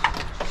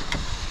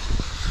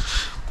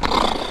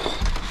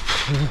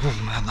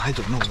 Oh man, I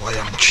don't know why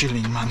I'm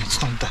chilling, man,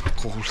 it's not that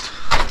cold.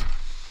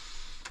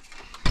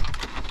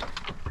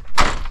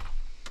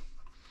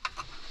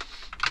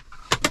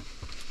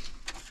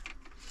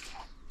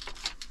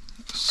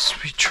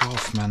 Switch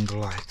off, man, the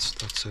lights,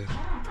 that's it.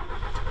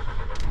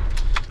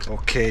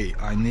 Okay,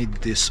 I need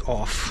this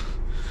off,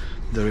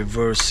 the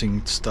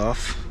reversing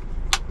stuff.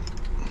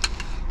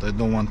 I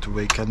don't want to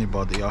wake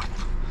anybody up,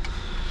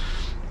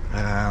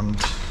 and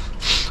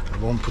I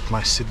won't put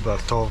my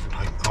seatbelt on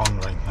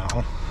right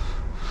now.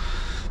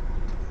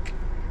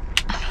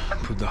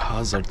 Put the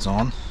hazards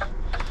on.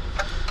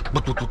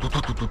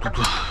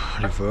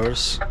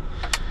 Reverse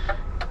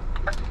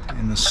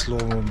in a slow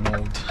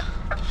mode.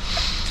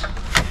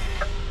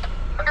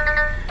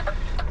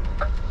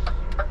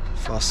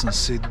 Fasten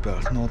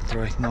seatbelt. Not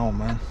right now,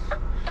 man.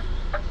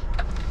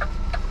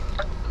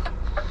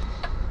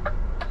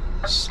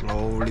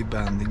 Slowly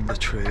bending the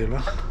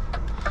trailer.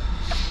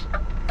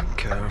 Be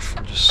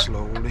careful, just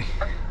slowly.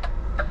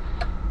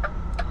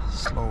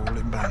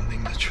 Slowly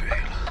bending the trailer.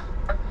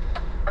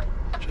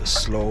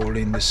 Just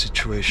slowly in the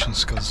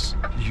situations, because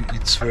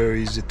it's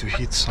very easy to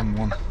hit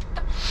someone.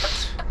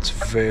 It's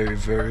very,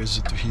 very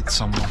easy to hit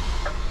someone.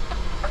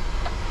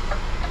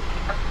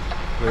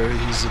 Very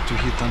easy to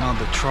hit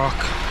another truck.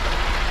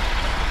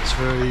 It's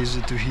very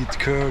easy to hit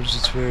curbs.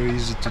 It's very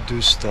easy to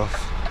do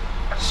stuff.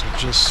 So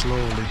just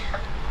slowly.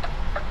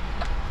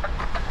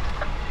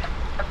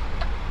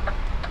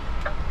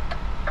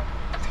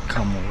 I think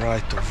I'm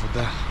alright over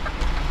there.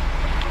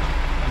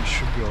 I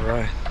should be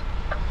alright.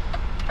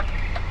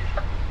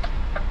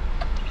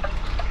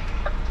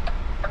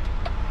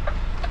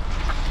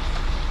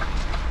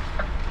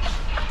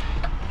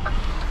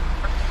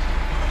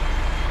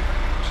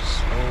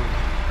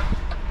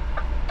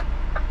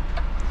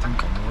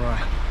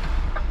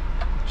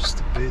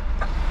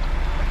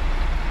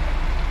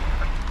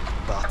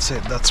 That's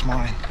it, that's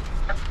mine.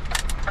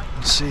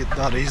 You see,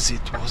 that easy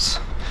it was.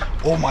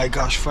 Oh my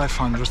gosh,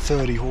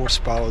 530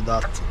 horsepower,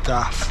 that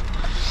DAF.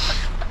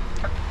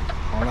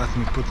 Oh, let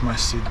me put my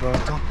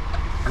seatbelt on.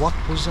 What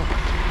was that?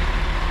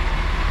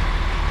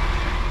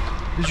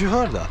 Did you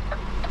hear that?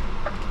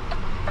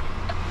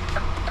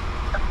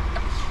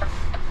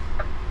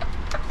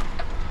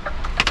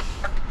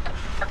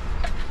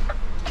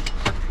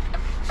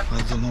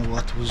 I don't know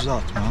what was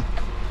that, man.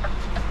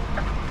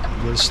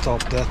 We'll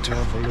stop that to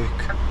have a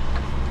look.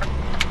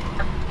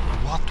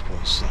 What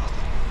was that?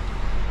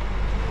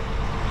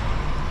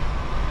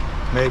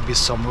 Maybe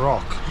some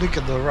rock. Look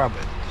at the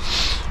rabbit.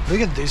 Look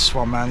at this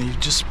one, man. You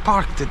just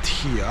parked it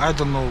here. I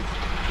don't know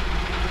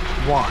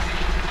why.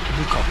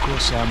 Look how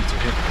close I am to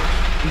him.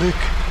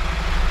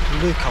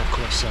 Look how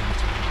close I am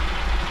to him.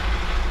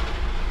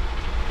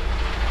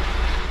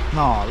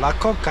 No, la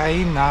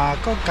cocaína.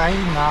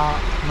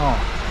 No.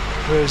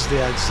 Where's the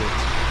exit?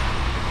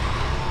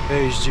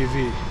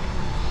 HGV.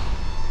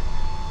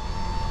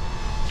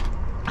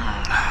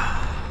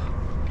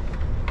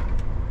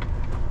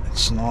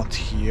 It's not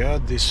here.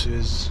 This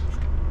is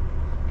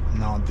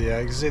not the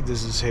exit.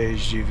 This is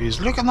HGV's.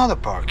 Look, another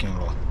parking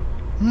lot.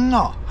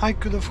 No, I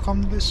could have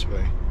come this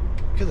way,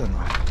 couldn't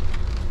I?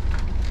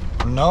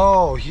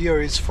 No,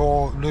 here is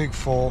for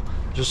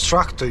just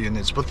tractor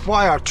units. But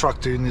why are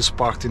tractor units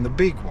parked in the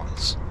big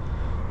ones?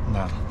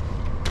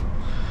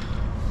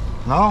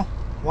 No,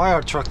 why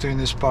are tractor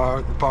units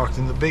parked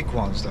in the big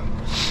ones then?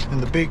 In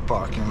the big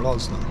parking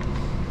lots then?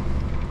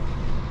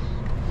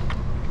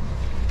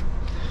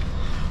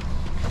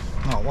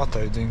 No, what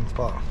are you doing,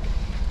 pa?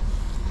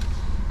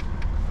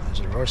 I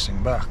was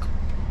reversing back.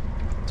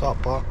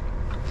 Top up.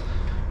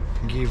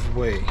 Give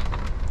way.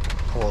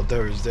 Oh,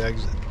 there is the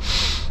exit.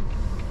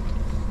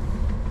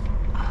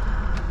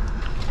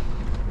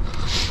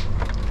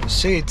 You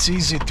see, it's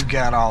easy to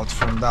get out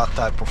from that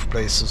type of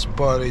places,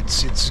 but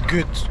it's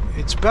good.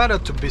 It's better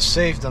to be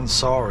safe than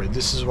sorry.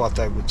 This is what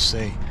I would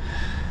say.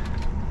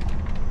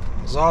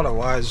 Because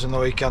otherwise,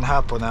 it can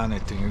happen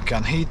anything. You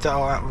can hit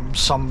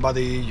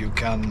somebody. You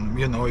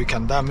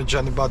can damage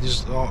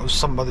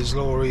somebody's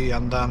lorry,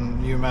 and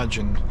then you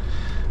imagine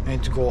you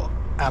need to go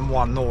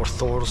M1 north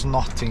towards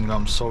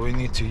Nottingham, so we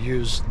need to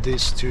use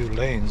these two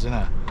lanes,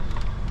 innit?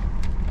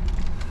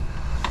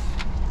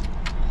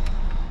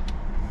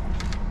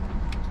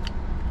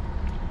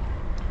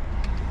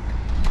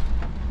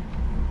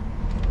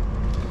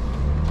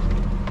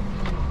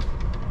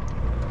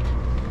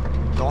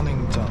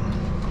 Darlington.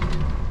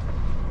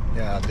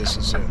 Yeah, this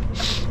is it.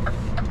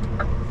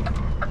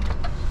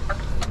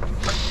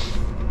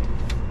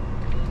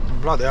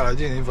 Bloody hell, I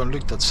didn't even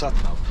look at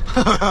SAT-NAV.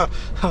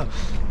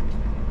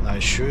 I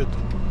should.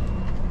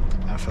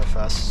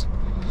 FFS.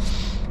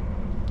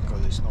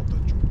 Because it's not the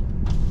job.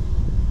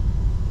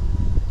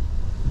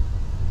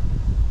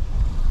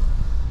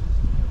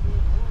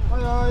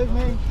 Hi,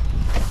 evening.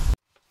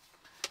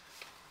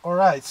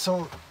 Alright,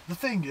 so the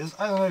thing is,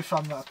 I don't know if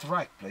I'm at the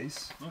right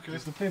place. Okay.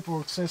 Because the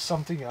paperwork says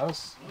something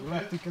else. Okay. The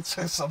left ticket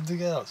says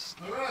something else.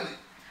 Alrighty.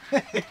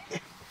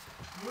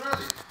 You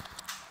ready?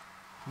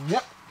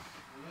 Yep.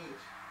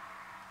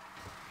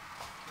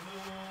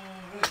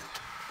 Alright.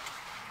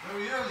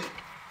 Very early.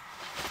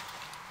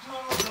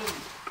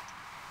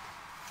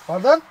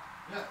 Pardon?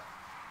 Yeah.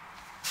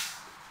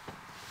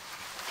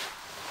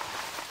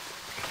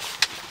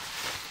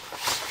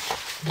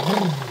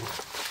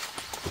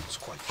 It's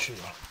quite chill.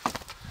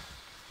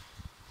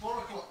 4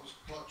 o'clock was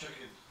clock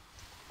check-in.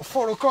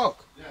 4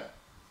 o'clock? Yeah.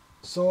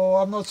 So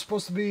I'm not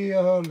supposed to be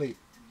early?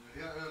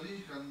 Yeah,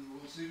 early, and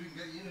we'll see if we can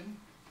get you in.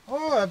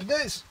 Oh, happy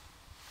days.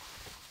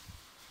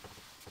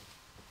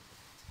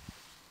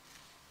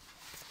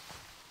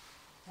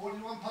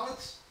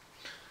 Pallets?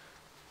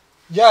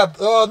 Yeah,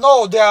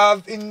 no, they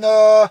are in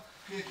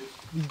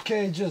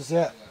cages, yeah.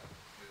 Yeah.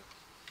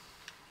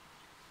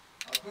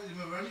 I've got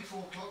them already, 4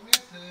 o'clock,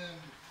 mate.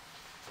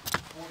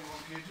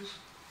 41 cages.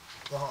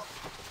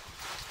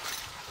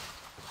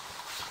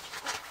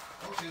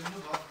 Okay, no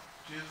bother.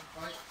 Cheers,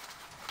 bye.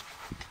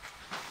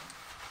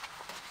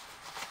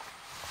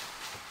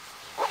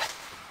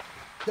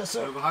 Yes,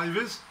 sir. You have a high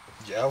vis?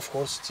 Yeah, of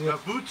course. It's You here.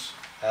 have boots?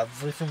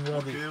 Everything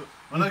ready. Okay.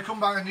 When I come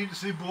back, I need to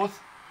see both.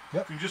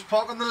 Yep. You can just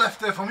park on the left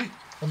there for me.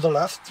 On the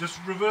left. Just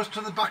reverse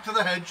to the back to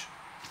the hedge.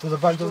 To the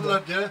back To of the the...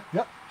 left, yeah.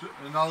 Yep.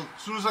 And as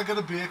soon as I get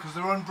a beer, because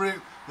they're on break,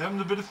 they're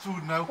having a bit of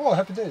food now. Oh,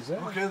 happy days,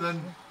 yeah. Okay,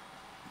 then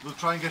we'll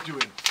try and get you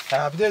in.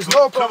 Happy days,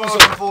 no problem, Come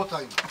sir. out 4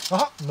 times.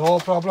 No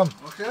problem.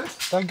 Okay.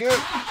 Thank you.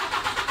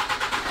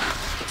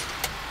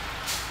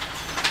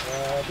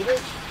 Happy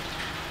days.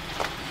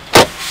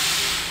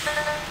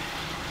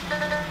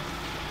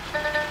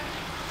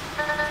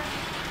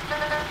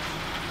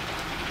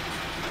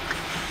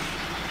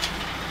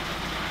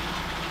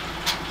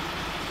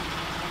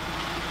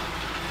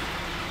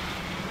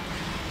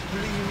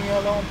 Leave me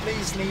alone,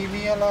 please leave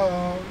me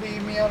alone.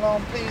 Leave me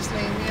alone, please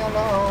leave me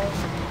alone.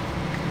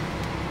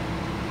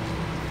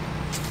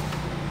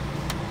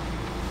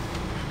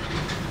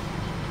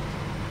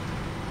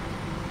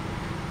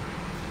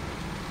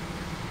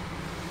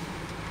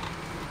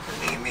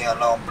 Leave me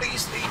alone,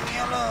 please leave me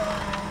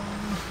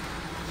alone.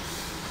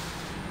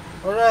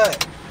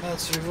 Alright,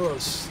 let's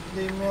reverse.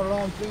 Leave me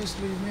alone, please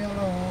leave me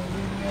alone.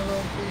 Leave me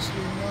alone, please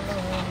leave me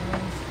alone.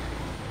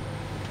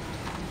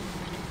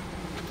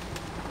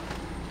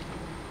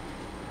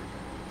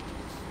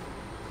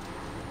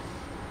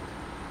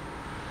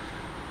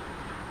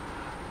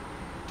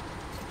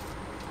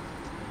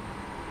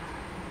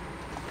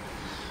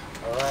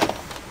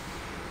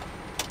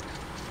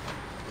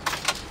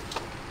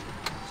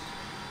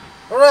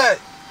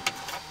 Alright.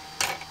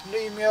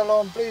 Leave me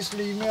alone, please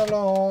leave me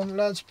alone.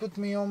 Let's put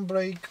me on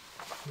break.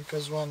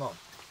 Because why not?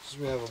 Because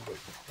we have a break.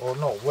 Or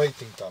no,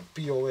 waiting time.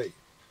 POA.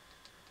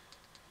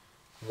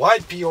 Why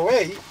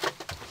POA?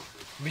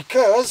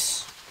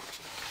 Because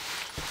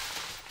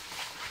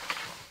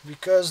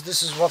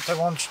this is what I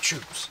want to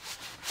choose.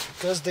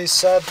 Because they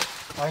said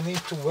I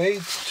need to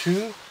wait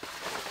to...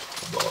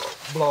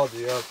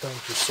 Bloody hell,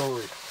 thank you,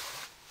 sorry.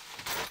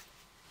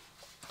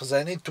 Because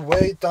I need to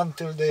wait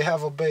until they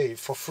have a bay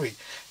for free.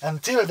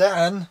 Until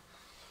then,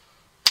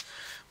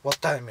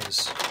 what time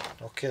is?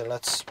 Okay,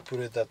 let's put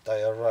it that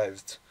I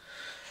arrived.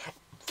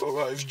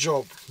 Arrived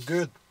job,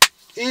 good.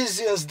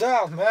 Easy as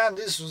that, man.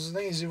 This was an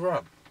easy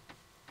run.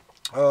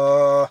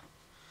 What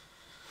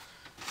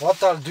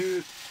I'll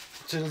do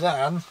till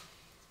then,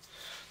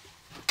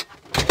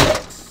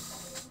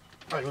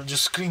 I will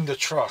just clean the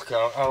truck.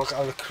 I'll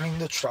clean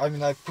the truck. I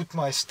mean, I put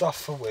my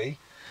stuff away.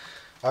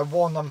 I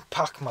won't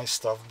unpack my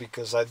stuff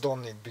because I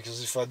don't need,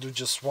 because if I do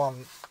just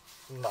one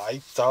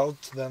night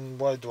out, then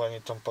why do I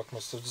need to unpack my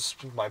stuff? Just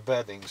put my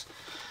beddings.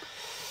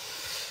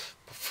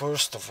 But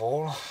first of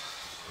all,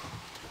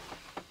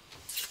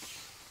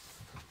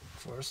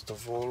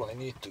 I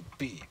need to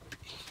pee.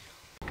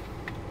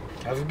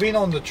 Have you been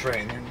on the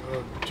train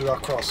to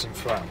across in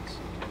France?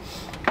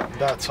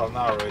 That's how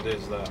narrow it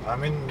is there. I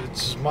mean,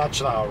 it's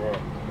much narrower.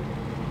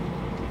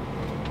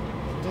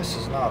 This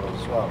is narrow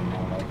as well,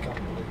 man. I can't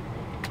believe it.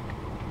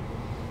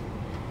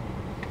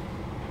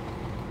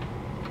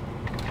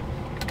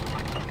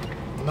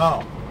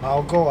 No,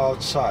 I'll go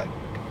outside.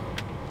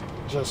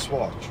 Just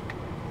watch.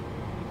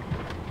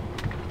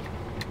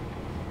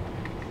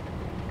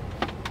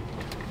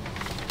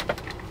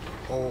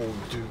 Oh,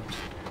 dude.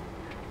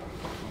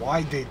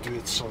 Why they do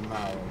it so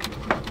narrow?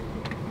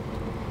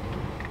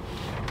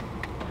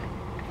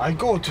 I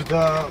go to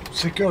the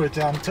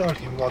security and tell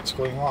him what's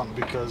going on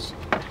because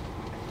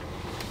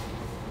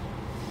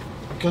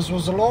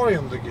was a lorry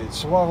on the gate,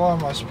 so what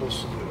am I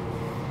supposed to do?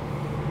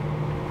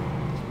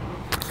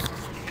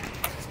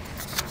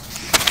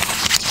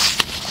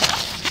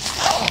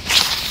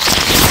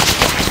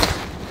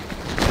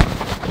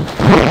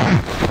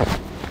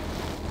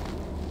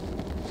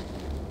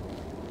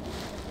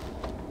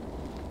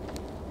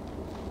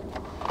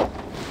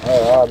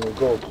 I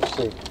go to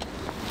sleep.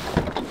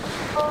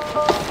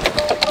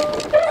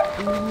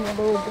 Leave me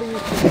alone,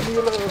 please, leave me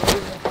alone.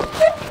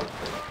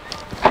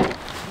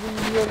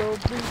 Leave me alone,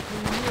 please,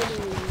 leave me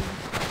alone.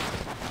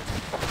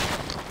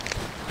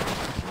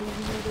 Leave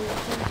me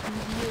alone, please,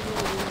 leave me alone.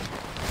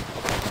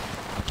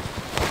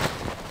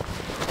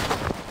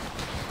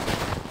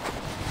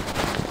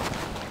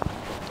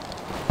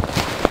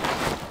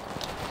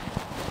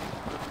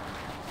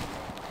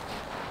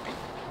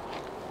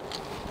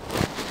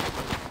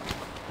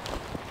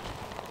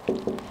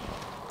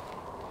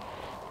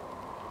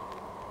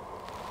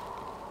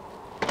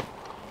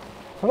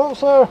 Hello,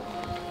 sir.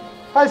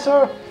 Hi,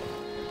 sir.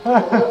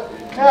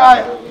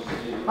 Yeah,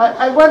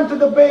 I went to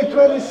the bay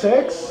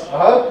 26,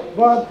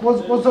 but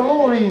was a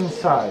lorry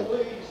inside.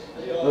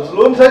 There's a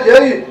loan set,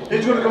 yeah.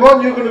 He's going to come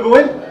on, you're going to go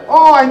in.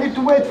 Oh, I need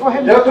to wait for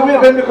him. You have to wait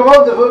for him to come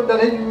out,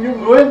 then you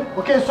can go in.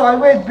 Okay, so I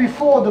wait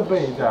before the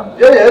bay then?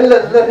 Yeah,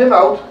 let him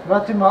out.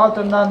 Let him out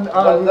and then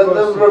Then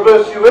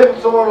reverse you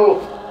in. Someone will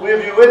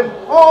wave you in.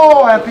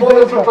 Oh, happy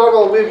days. The truck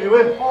will wave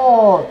you in.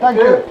 Oh, thank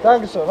you.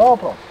 Thank you, sir. No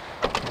problem.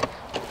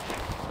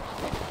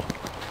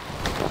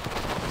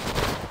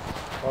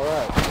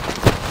 Alright.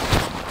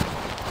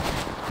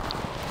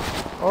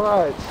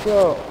 Alright,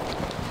 so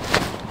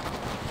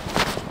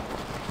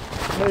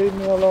leave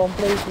me alone,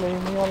 please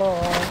leave me alone.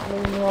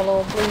 Leave me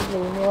alone, please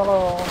leave me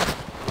alone.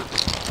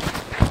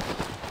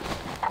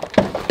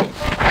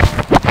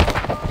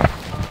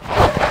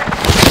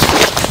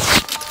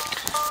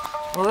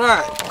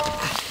 Alright.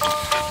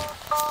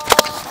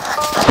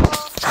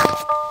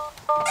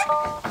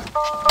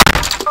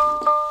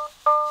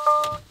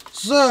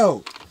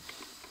 So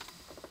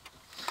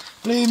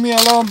leave me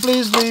alone,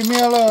 please leave me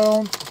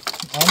alone.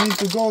 I need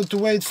to go to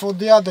wait for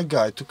the other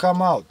guy to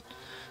come out.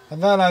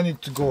 And then I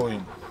need to go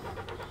in.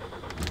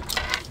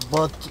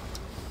 But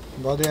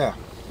yeah.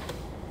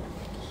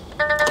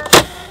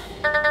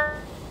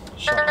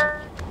 Shut up.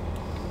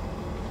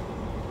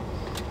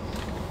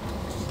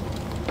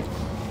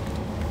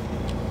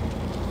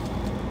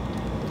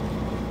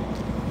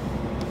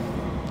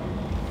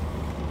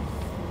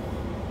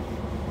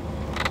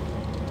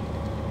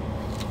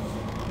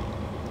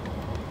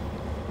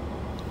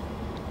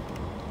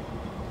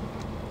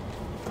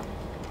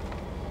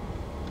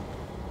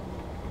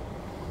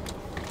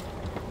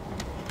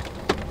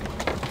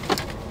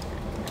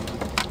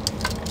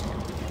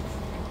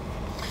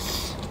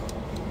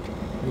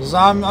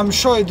 I'm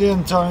sure he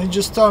didn't tell me, he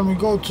just told me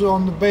go to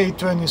on the bay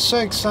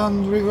 26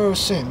 and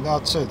reverse in,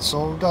 that's it,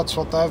 so that's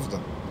what I've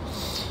done.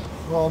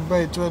 Go on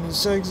bay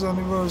 26 and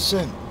reverse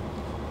in.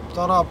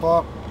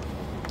 Ta-da-pa.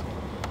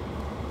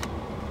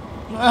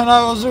 And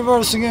I was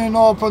reversing in and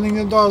opening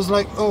the doors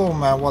like, oh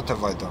man, what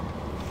have I done?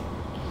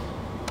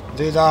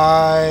 Did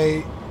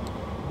I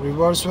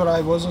reverse where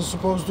I wasn't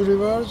supposed to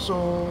reverse,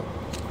 or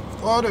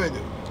what do I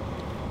do?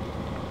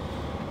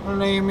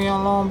 Leave me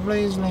alone,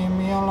 please leave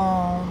me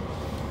alone.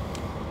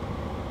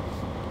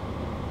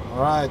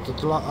 Alright,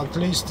 at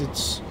least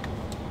it's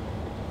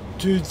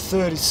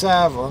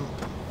 2:37.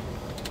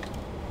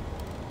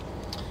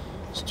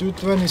 It's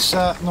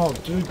 2:27, no,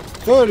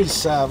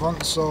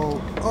 2:37, so,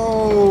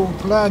 oh,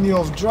 plenty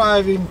of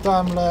driving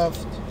time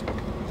left.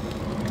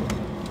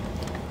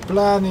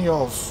 Plenty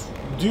of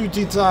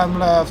duty time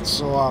left,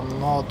 so I'm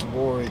not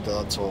worried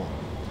at all.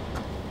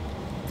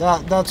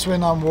 That's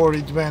when I'm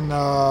worried, when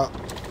I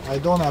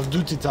don't have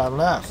duty time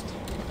left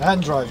and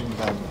driving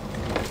time left.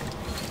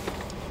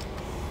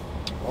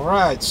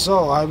 Alright,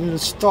 so I will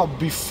stop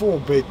before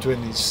bay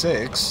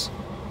 26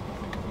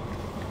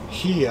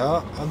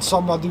 here and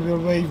somebody will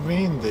wave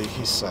me in there,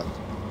 he said.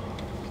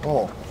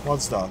 Oh,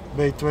 what's that?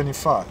 Bay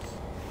 25.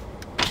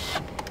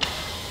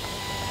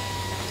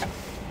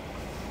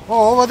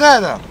 Oh, over there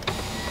then.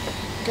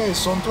 Okay,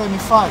 so on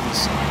 25 he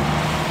said.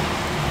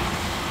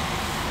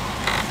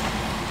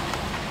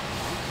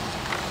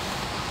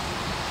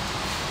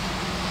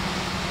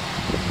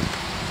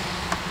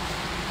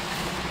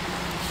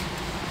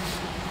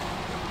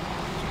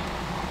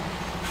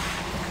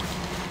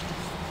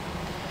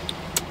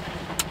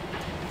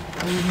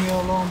 Leave me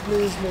alone,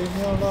 please leave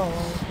me alone.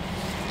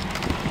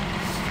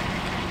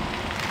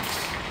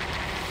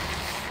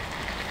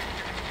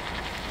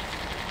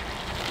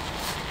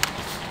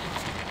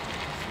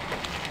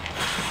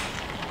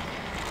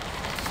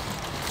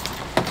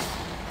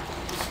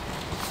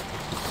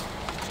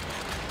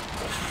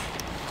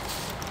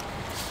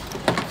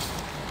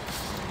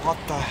 What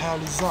the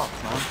hell is that,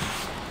 man?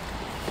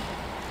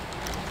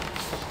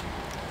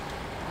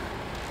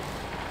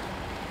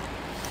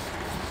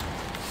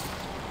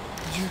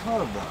 Did you hear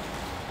that?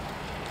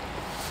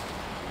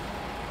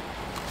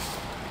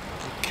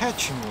 They're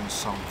catching on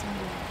something.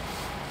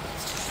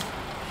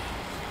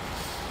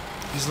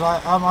 It's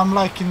like I'm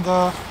like in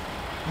the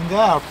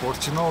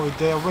airport, you know,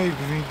 they're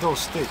waving me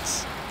those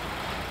sticks.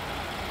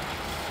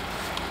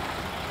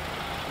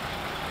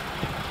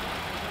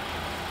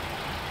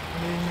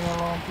 Leave me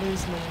alone,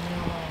 please leave me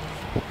alone.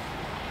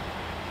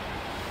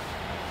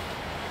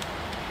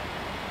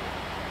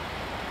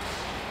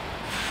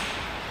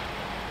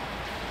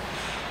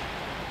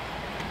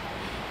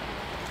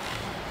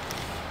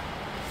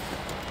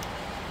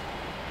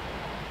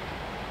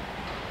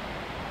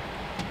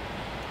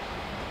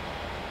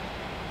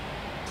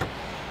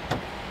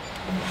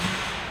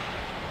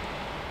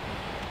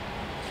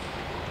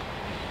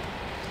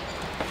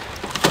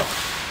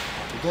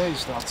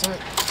 Days, that's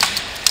it.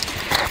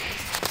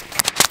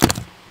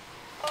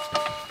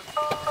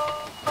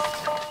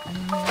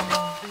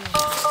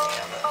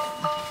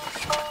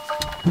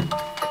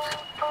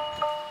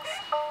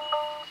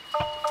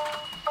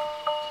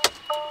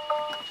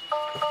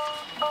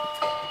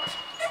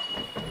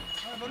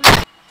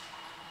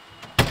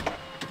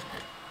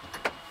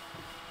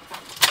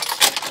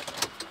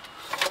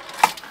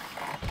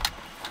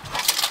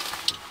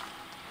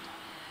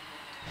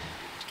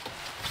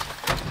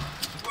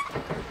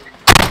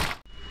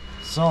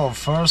 So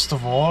first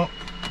of all,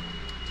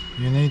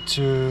 you need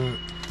to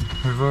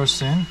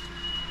reverse in,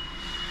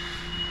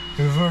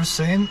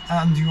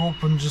 and you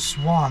open just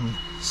one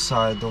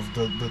side of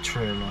the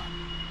trailer,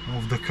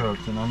 of the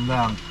curtain, and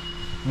then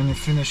when it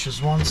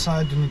finishes one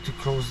side you need to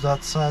close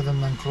that side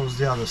and then close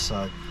the other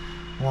side.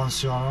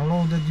 Once you are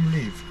unloaded, you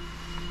leave.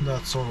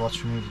 That's all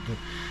what you need to do.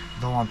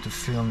 Don't want to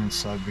film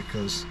inside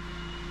because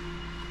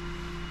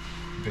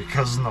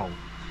no.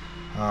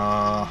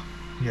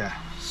 Yeah,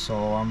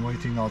 so I'm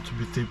waiting now to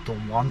be tipped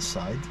on one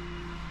side,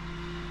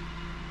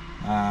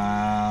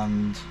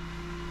 and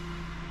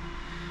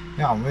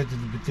yeah, I'm waiting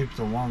to be tipped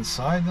on one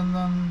side and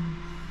then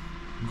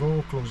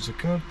go close the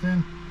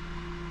curtain,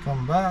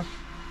 come back,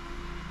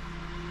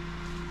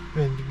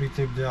 wait to be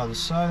tipped the other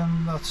side,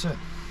 and that's it.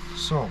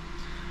 So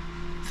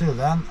till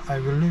then I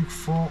will look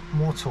for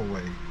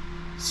motorway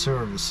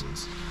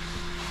services.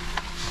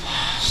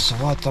 So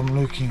what I'm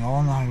looking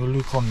on, I will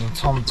look on the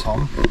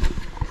TOMTOM.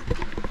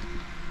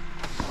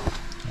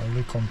 I'll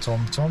look on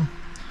TOMTOM,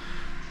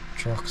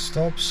 truck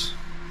stops,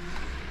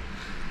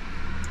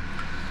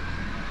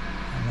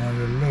 and I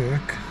will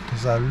look,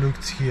 because I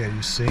looked here,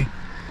 you see,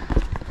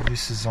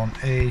 this is on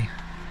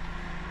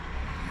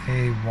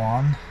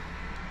A1,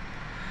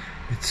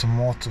 it's a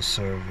motor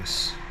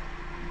service,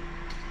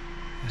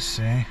 you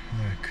see,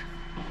 look,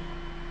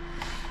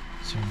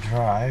 so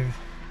drive,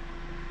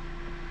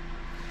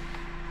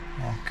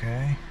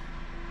 okay.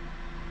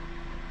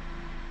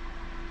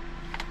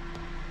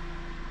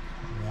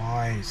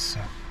 Why is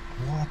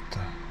what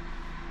the?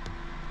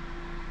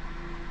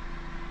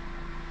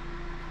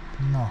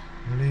 No,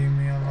 leave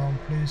me alone,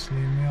 please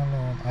leave me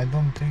alone. I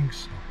don't think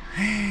so.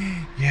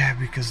 Yeah,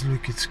 because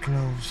look, it's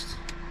closed.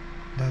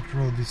 That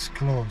road is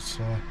closed,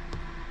 so I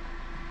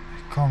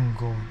can't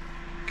go.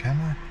 Can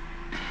I?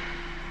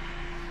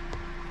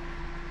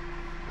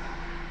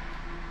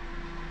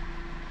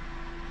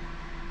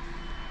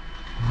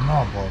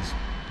 No, boss.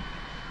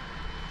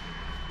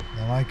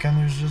 Then I can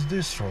use just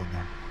this road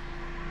then.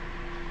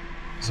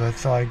 So I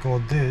thought I go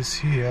this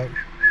here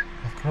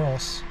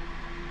across,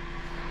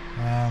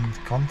 and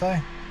can't I?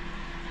 I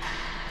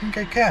think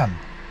I can.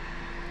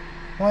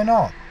 Why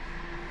not?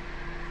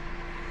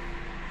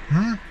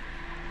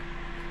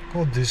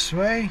 Go this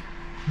way,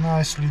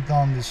 nicely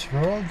down this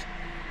road,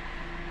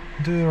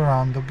 do a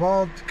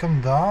roundabout,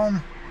 come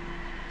down,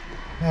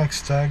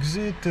 next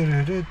exit,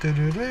 and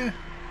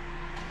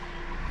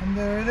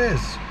there it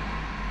is.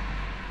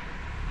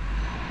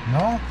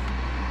 No?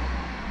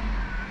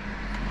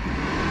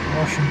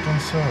 Washington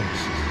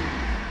services.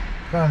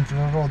 Apparently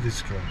the road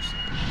is closed.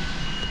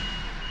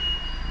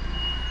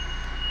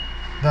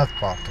 That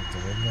part of the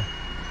road, yeah.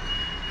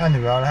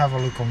 Anyway, I'll have a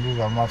look on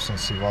Google Maps and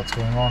see what's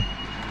going on.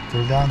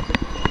 Till then,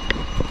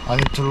 I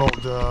need to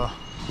load the...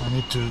 I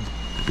need to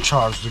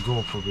charge the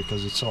GoPro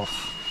because it's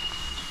off.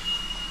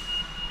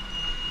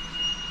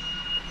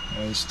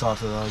 It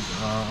started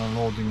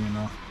unloading, you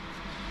know.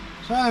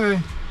 So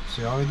anyway,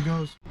 see how it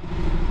goes.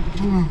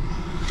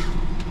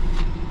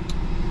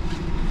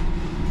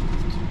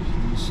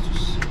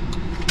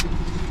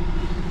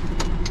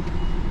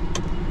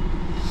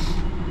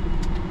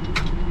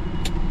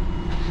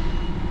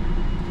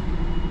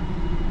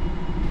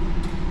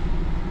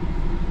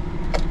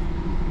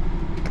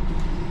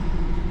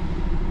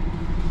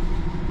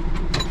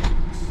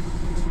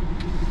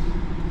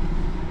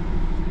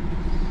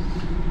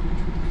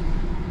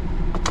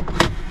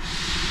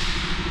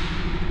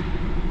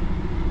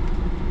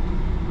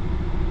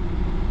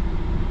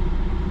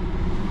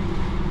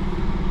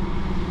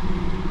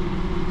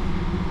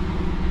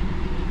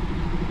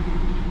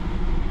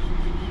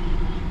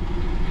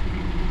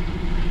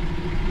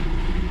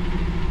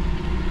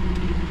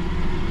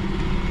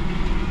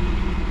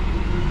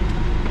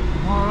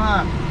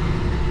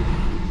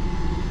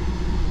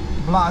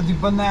 Bloody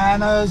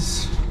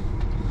bananas!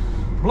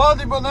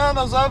 Bloody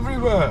bananas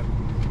everywhere!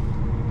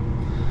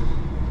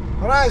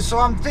 Alright, so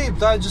I'm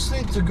tipped. I just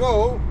need to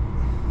go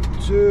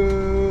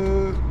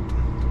to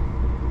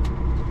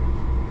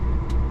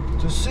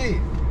see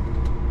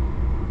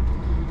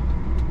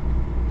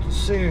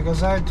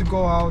because I had to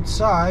go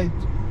outside.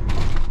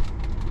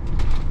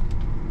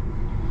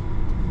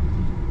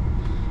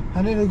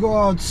 I need to go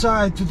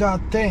outside to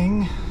that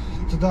thing,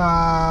 to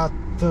that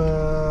to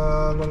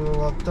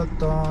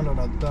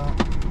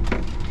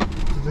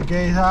the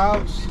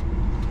gatehouse.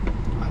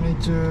 I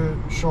need to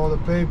show the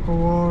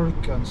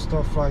paperwork and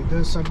stuff like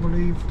this, I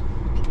believe.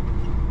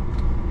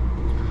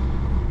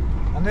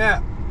 And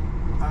yeah,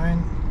 I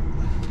mean,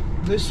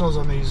 this was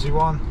an easy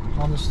one,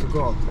 honest to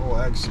God. Oh,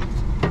 exit,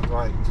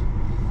 right.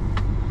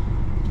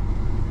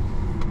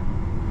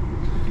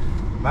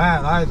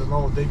 Man, I don't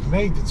know, they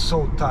made it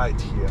so tight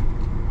here.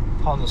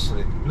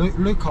 Honestly,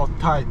 look how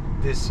tight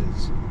this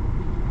is.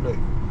 Look,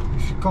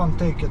 if you can't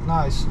take it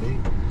nicely,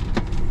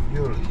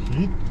 you'll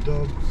hit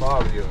the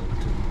barrier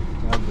to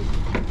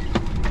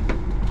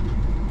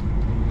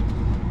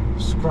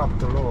scrap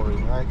the lorry.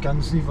 I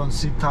can even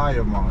see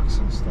tire marks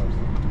and stuff.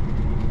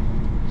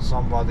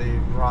 Somebody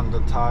ran the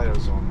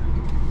tires on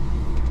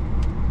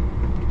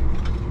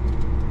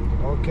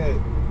it. Okay.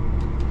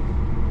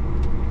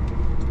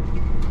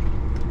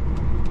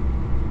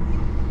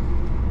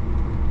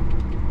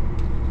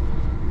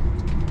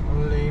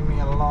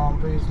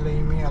 please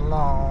leave me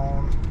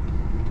alone.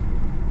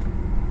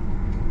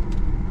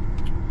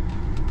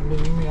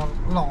 Leave me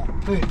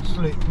alone, please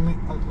leave me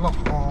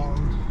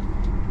alone.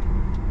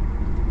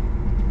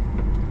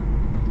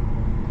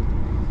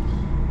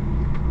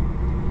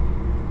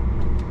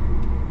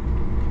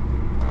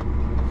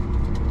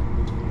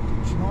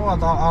 You know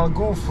what, I'll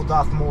go for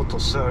that motor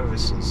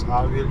services.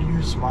 I will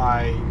use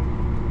my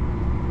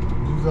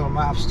Google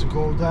Maps to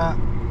go there.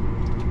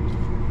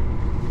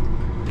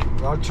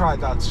 I'll try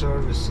that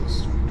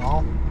services,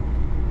 no?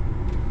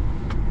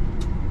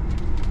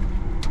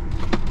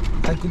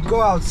 I could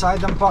go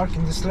outside and park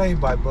in this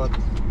lay-by, but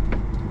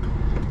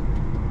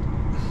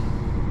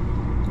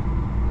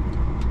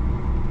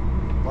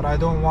I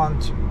don't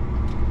want to.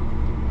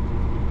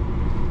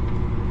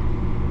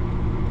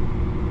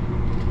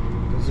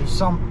 Because if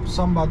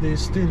somebody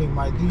is stealing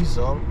my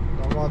diesel,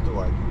 then what do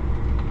I do?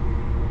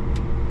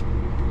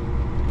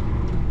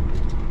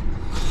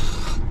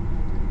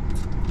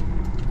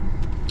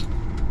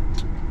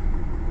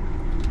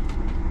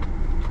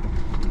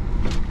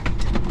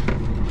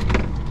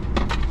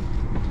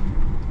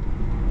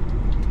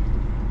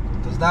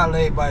 That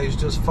lay-by is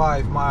just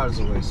 5 miles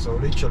away, so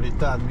literally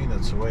 10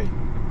 minutes away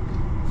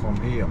from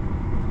here.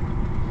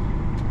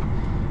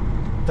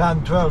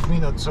 10-12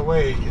 minutes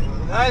away.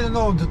 I don't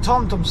know, the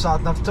TOMTOM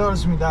SAT-NAV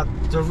tells me that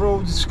the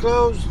road is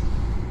closed,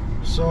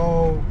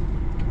 so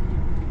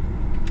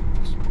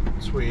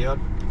it's weird.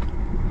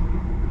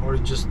 Or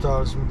it just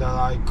tells me that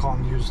I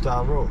can't use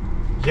that road.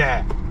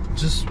 Yeah,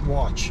 just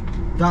watch.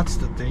 That's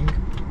the thing.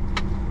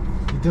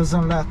 It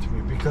doesn't let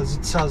me because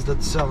it says that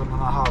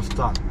 7.5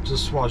 ton.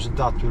 Just watch,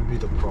 that will be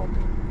the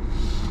problem.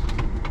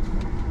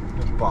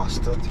 The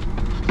bastard.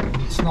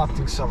 And it's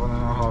nothing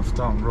 7.5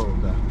 ton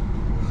road there.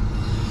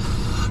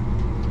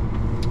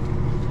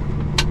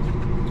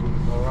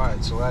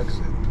 Alright, so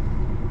exit.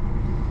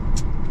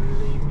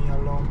 Leave me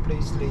alone,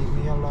 please leave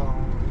me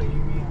alone.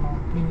 Leave me alone,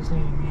 please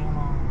leave me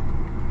alone.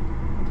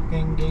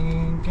 Gang, gang,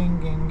 gang,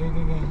 gang, gang,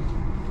 gang, gang.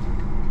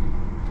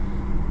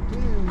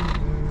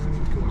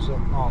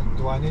 Oh,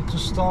 do I need to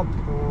stop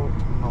or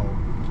no?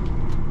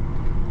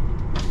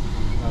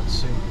 Let's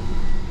see.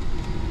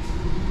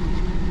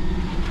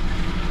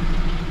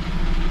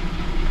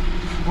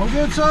 All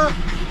good, sir.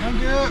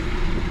 Thank you.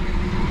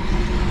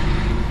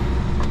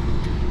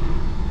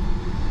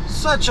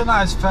 Such a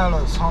nice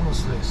fellas,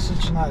 honestly.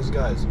 Such nice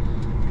guys.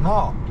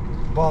 No,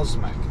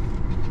 Bosmek.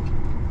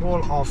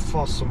 All of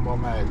Fossum were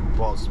made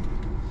Bosmek.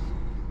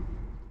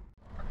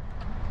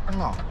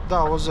 No,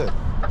 that was it.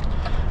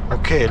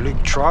 Okay,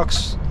 look,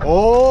 trucks.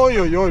 Oh,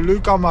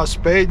 look how much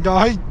space.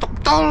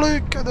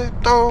 Look at it.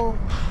 Oh,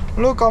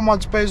 look how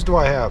much space do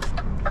I have.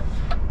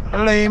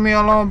 Leave me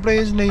alone,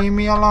 please. Leave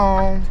me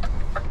alone.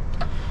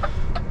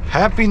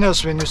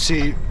 Happiness when you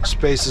see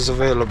spaces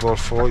available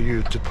for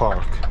you to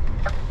park.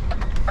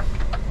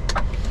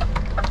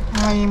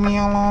 Leave me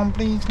alone,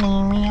 please.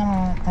 Leave me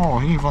alone.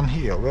 Oh, even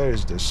here. Where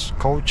is this?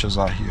 Coaches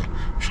are here.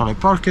 Shall I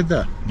park it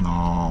there?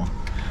 No.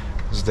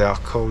 Because there are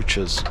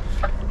coaches.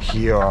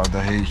 Here are the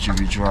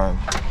HGVs.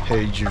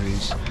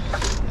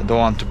 I don't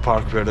want to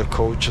park where the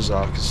coaches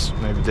are because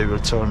maybe they will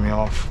turn me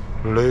off.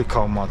 Look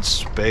how much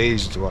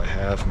space do I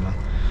have, man.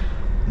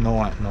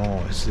 No,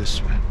 it's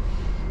this way.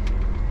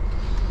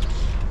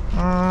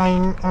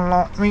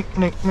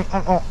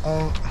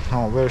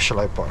 Oh, where shall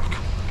I park?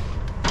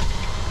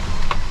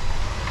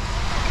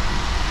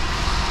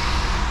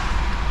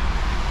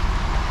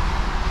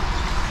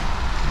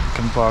 I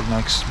can park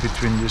next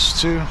between these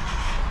two.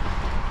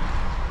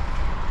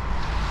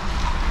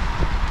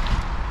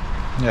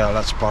 Yeah,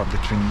 let's park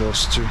between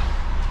those two.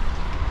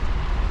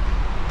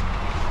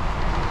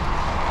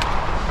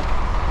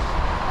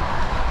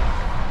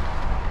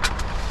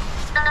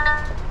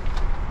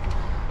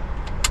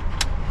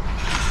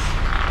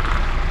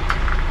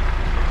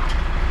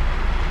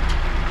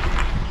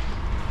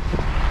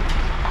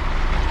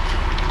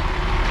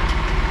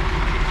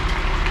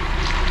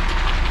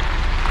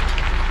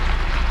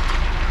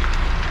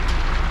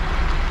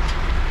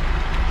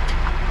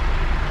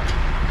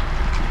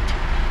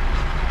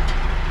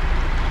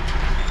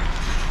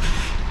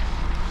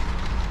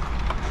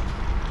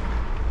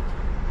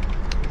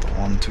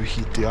 To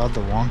hit the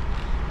other one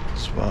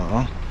as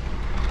well,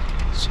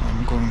 so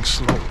I'm going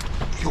slow.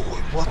 Yo,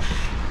 what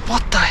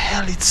the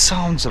hell? It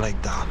sounds like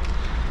that.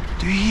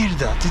 Do you hear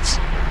that? It's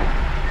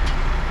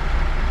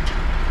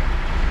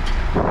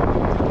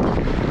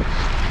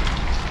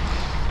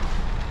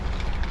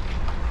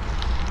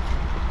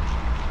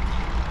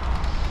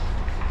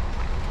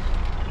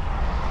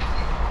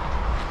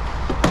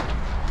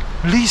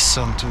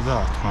listen to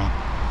that, man.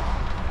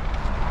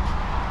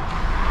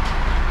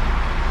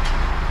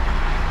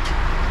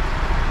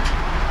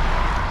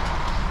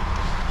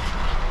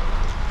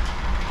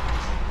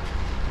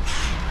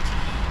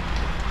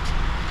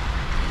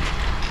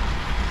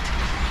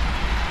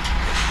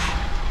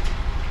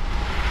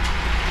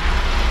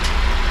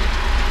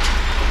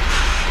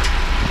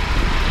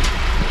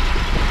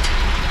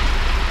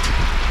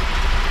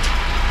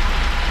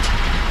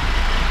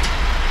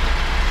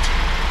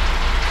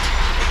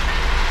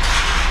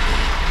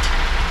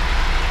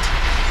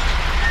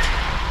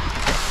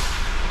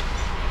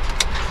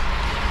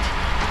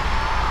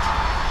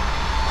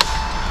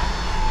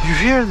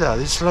 hear that?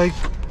 It's like,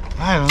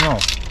 I don't know.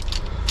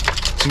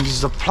 I think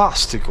it's the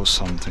plastic or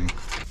something.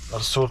 I'll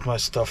sort my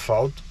stuff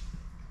out.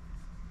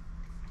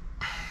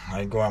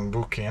 I go and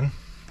book in.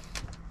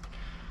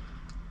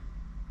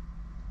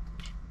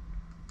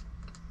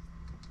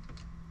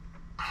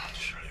 I'll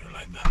show you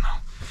like that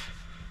now.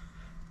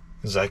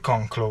 Because I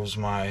can't close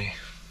my...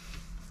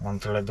 I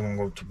want to let them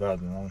go to bed,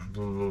 you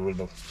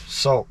know.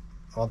 So,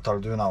 what I'll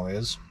do now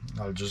is,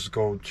 I'll just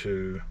go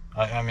to...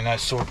 I mean, I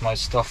sort my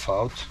stuff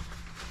out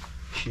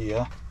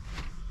here.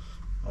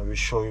 I will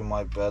show you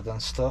my bed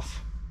and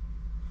stuff.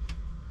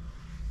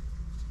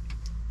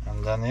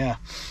 And then, yeah,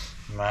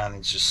 man,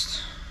 it's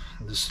just...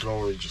 This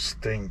storage just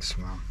stinks,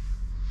 man.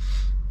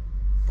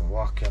 But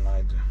what can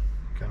I do?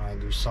 Can I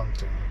do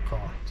something? I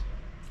can't.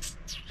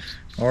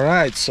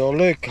 Alright, so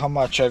look how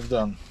much I've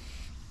done.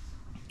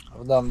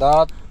 I've done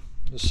that.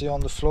 You see on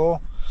the floor.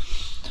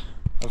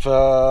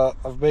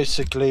 I've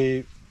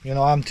basically, you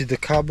know, emptied the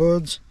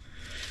cupboards.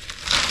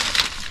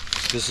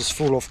 This is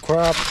full of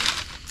crap.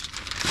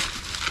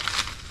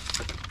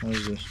 What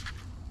is this?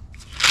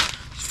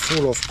 It's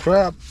full of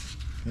crap,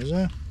 is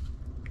it?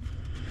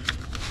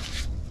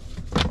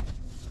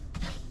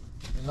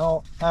 You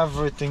know,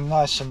 everything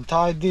nice and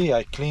tidy.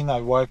 I clean,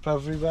 I wipe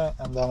everywhere,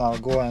 and then I'll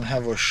go and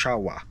have a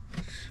shower.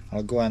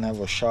 I'll go and have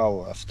a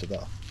shower after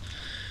that.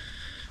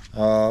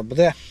 But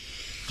yeah,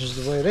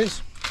 just the way it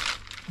is.